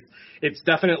masterpiece. It's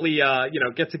definitely,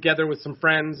 get together with some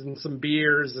friends and some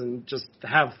beers and just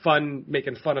have fun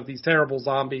making fun of these terrible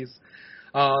zombies.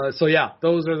 So, yeah,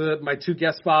 those are my 2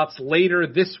 guest spots later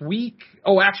this week.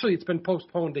 Oh, actually, it's been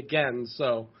postponed again.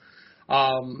 So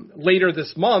later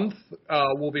this month,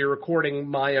 we'll be recording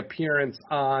my appearance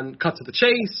on Cut to the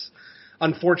Chase.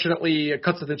 Unfortunately,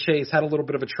 Cut to the Chase had a little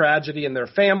bit of a tragedy in their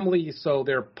family, so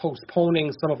they're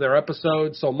postponing some of their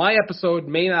episodes. So my episode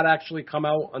may not actually come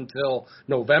out until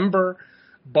November,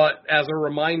 but as a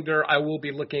reminder, I will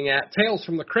be looking at Tales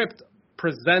from the Crypt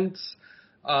presents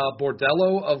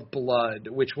Bordello of Blood,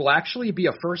 which will actually be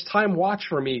a first-time watch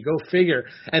for me. Go figure.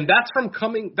 And that's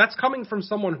coming from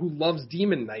someone who loves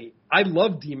Demon Knight. I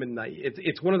love Demon Knight.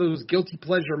 It's one of those guilty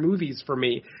pleasure movies for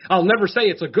me. I'll never say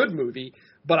it's a good movie,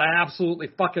 but I absolutely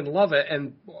fucking love it.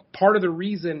 And part of the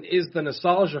reason is the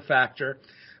nostalgia factor.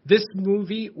 This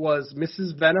movie was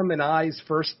Mrs. Venom and I's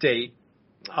first date.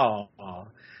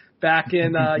 Back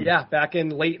in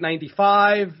late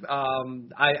 95,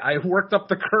 I worked up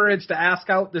the courage to ask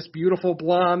out this beautiful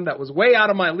blonde that was way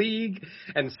out of my league,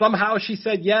 and somehow she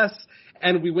said yes,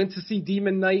 and we went to see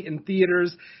Demon Knight in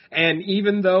theaters, and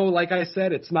even though, like I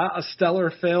said, it's not a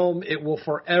stellar film, it will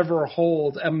forever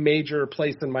hold a major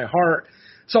place in my heart.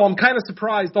 So I'm kind of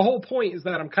surprised. The whole point is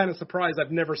that I'm kind of surprised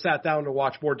I've never sat down to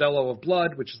watch Bordello of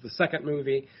Blood, which is the 2nd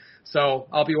movie. So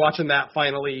I'll be watching that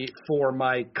finally for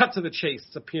my Cut to the Chase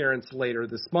appearance later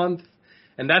this month.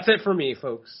 And that's it for me,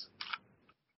 folks.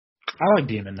 I like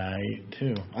Demon Knight,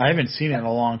 too. I haven't seen it in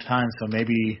a long time, so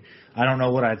maybe I don't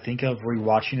know what I'd think of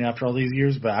rewatching it after all these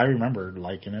years, but I remember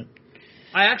liking it.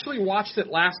 I actually watched it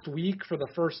last week for the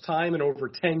first time in over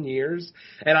 10 years,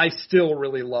 and I still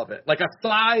really love it. Like,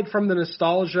 aside from the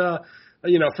nostalgia,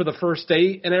 for the first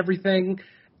date and everything,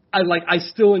 I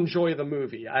still enjoy the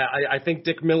movie. I think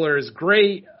Dick Miller is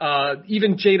great.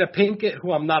 Even Jada Pinkett,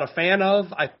 who I'm not a fan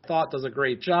of, I thought does a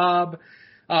great job.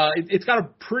 It's got a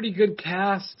pretty good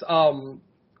cast.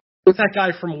 What's that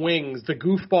guy from Wings? The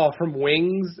goofball from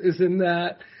Wings is in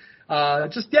that. A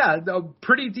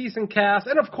pretty decent cast.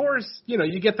 And, of course,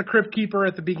 you get the Crypt Keeper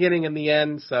at the beginning and the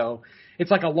end, so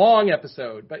it's like a long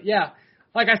episode. But, yeah,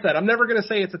 like I said, I'm never going to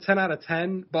say it's a 10 out of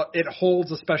 10, but it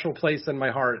holds a special place in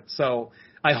my heart, so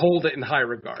I hold it in high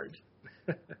regard.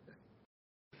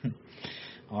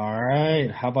 All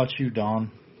right. How about you, Dawn?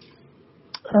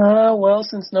 Well,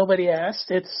 since nobody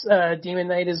asked, it's Demon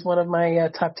Knight is one of my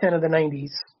top 10 of the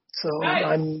 90s. So nice.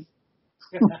 I'm...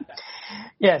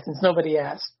 Yeah, since nobody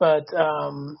asked. But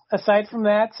aside from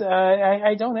that,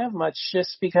 I don't have much,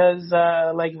 just because,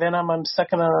 like Venom, I'm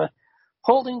stuck in a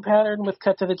holding pattern with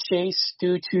Cut to the Chase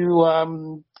due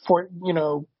to,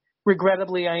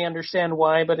 regrettably, I understand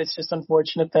why, but it's just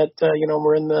unfortunate that,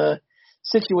 we're in the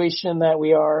situation that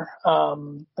we are.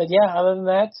 But yeah, other than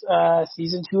that,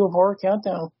 season 2 of Horror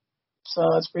Countdown. So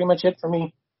that's pretty much it for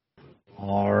me.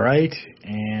 All right,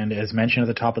 and as mentioned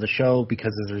at the top of the show,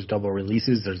 because there's double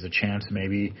releases, there's a chance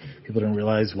maybe people don't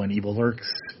realize when Evil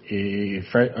Lurks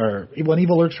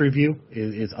review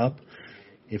is up.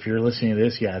 If you're listening to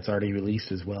this, yeah, it's already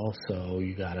released as well, so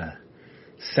you got a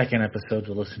second episode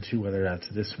to listen to, whether that's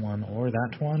this one or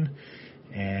that one.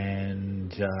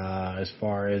 And as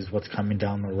far as what's coming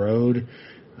down the road,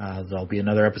 there'll be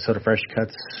another episode of Fresh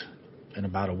Cuts in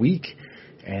about a week.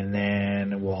 And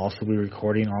then we'll also be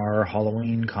recording our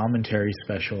Halloween commentary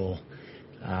special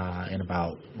in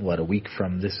about, a week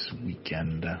from this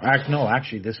weekend.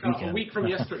 Actually, this weekend. A week from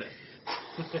yesterday.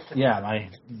 Yeah,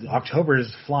 October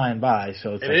is flying by,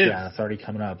 so it's it's already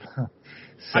coming up.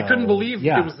 So, I couldn't believe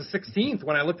it was the 16th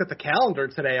when I looked at the calendar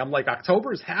today. I'm like,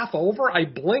 October's half over? I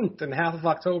blinked and half of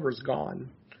October's gone.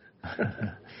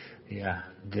 Yeah,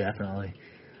 definitely.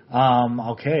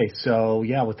 Okay, so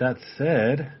with that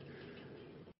said,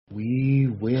 we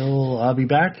will be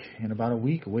back in about a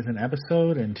week with an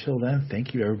episode. Until then,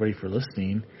 thank you everybody for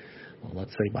listening. Well,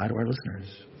 let's say bye to our listeners.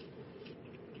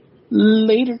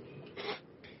 Later.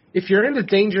 If you're in a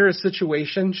dangerous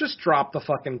situation, just drop the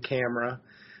fucking camera.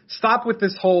 Stop with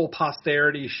this whole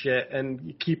posterity shit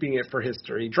and keeping it for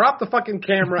history. Drop the fucking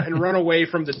camera and run away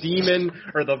from the demon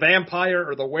or the vampire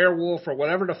or the werewolf or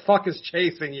whatever the fuck is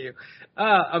chasing you.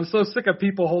 I'm so sick of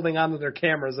people holding onto their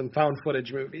cameras in found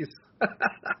footage movies.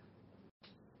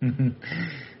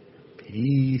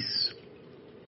 Peace.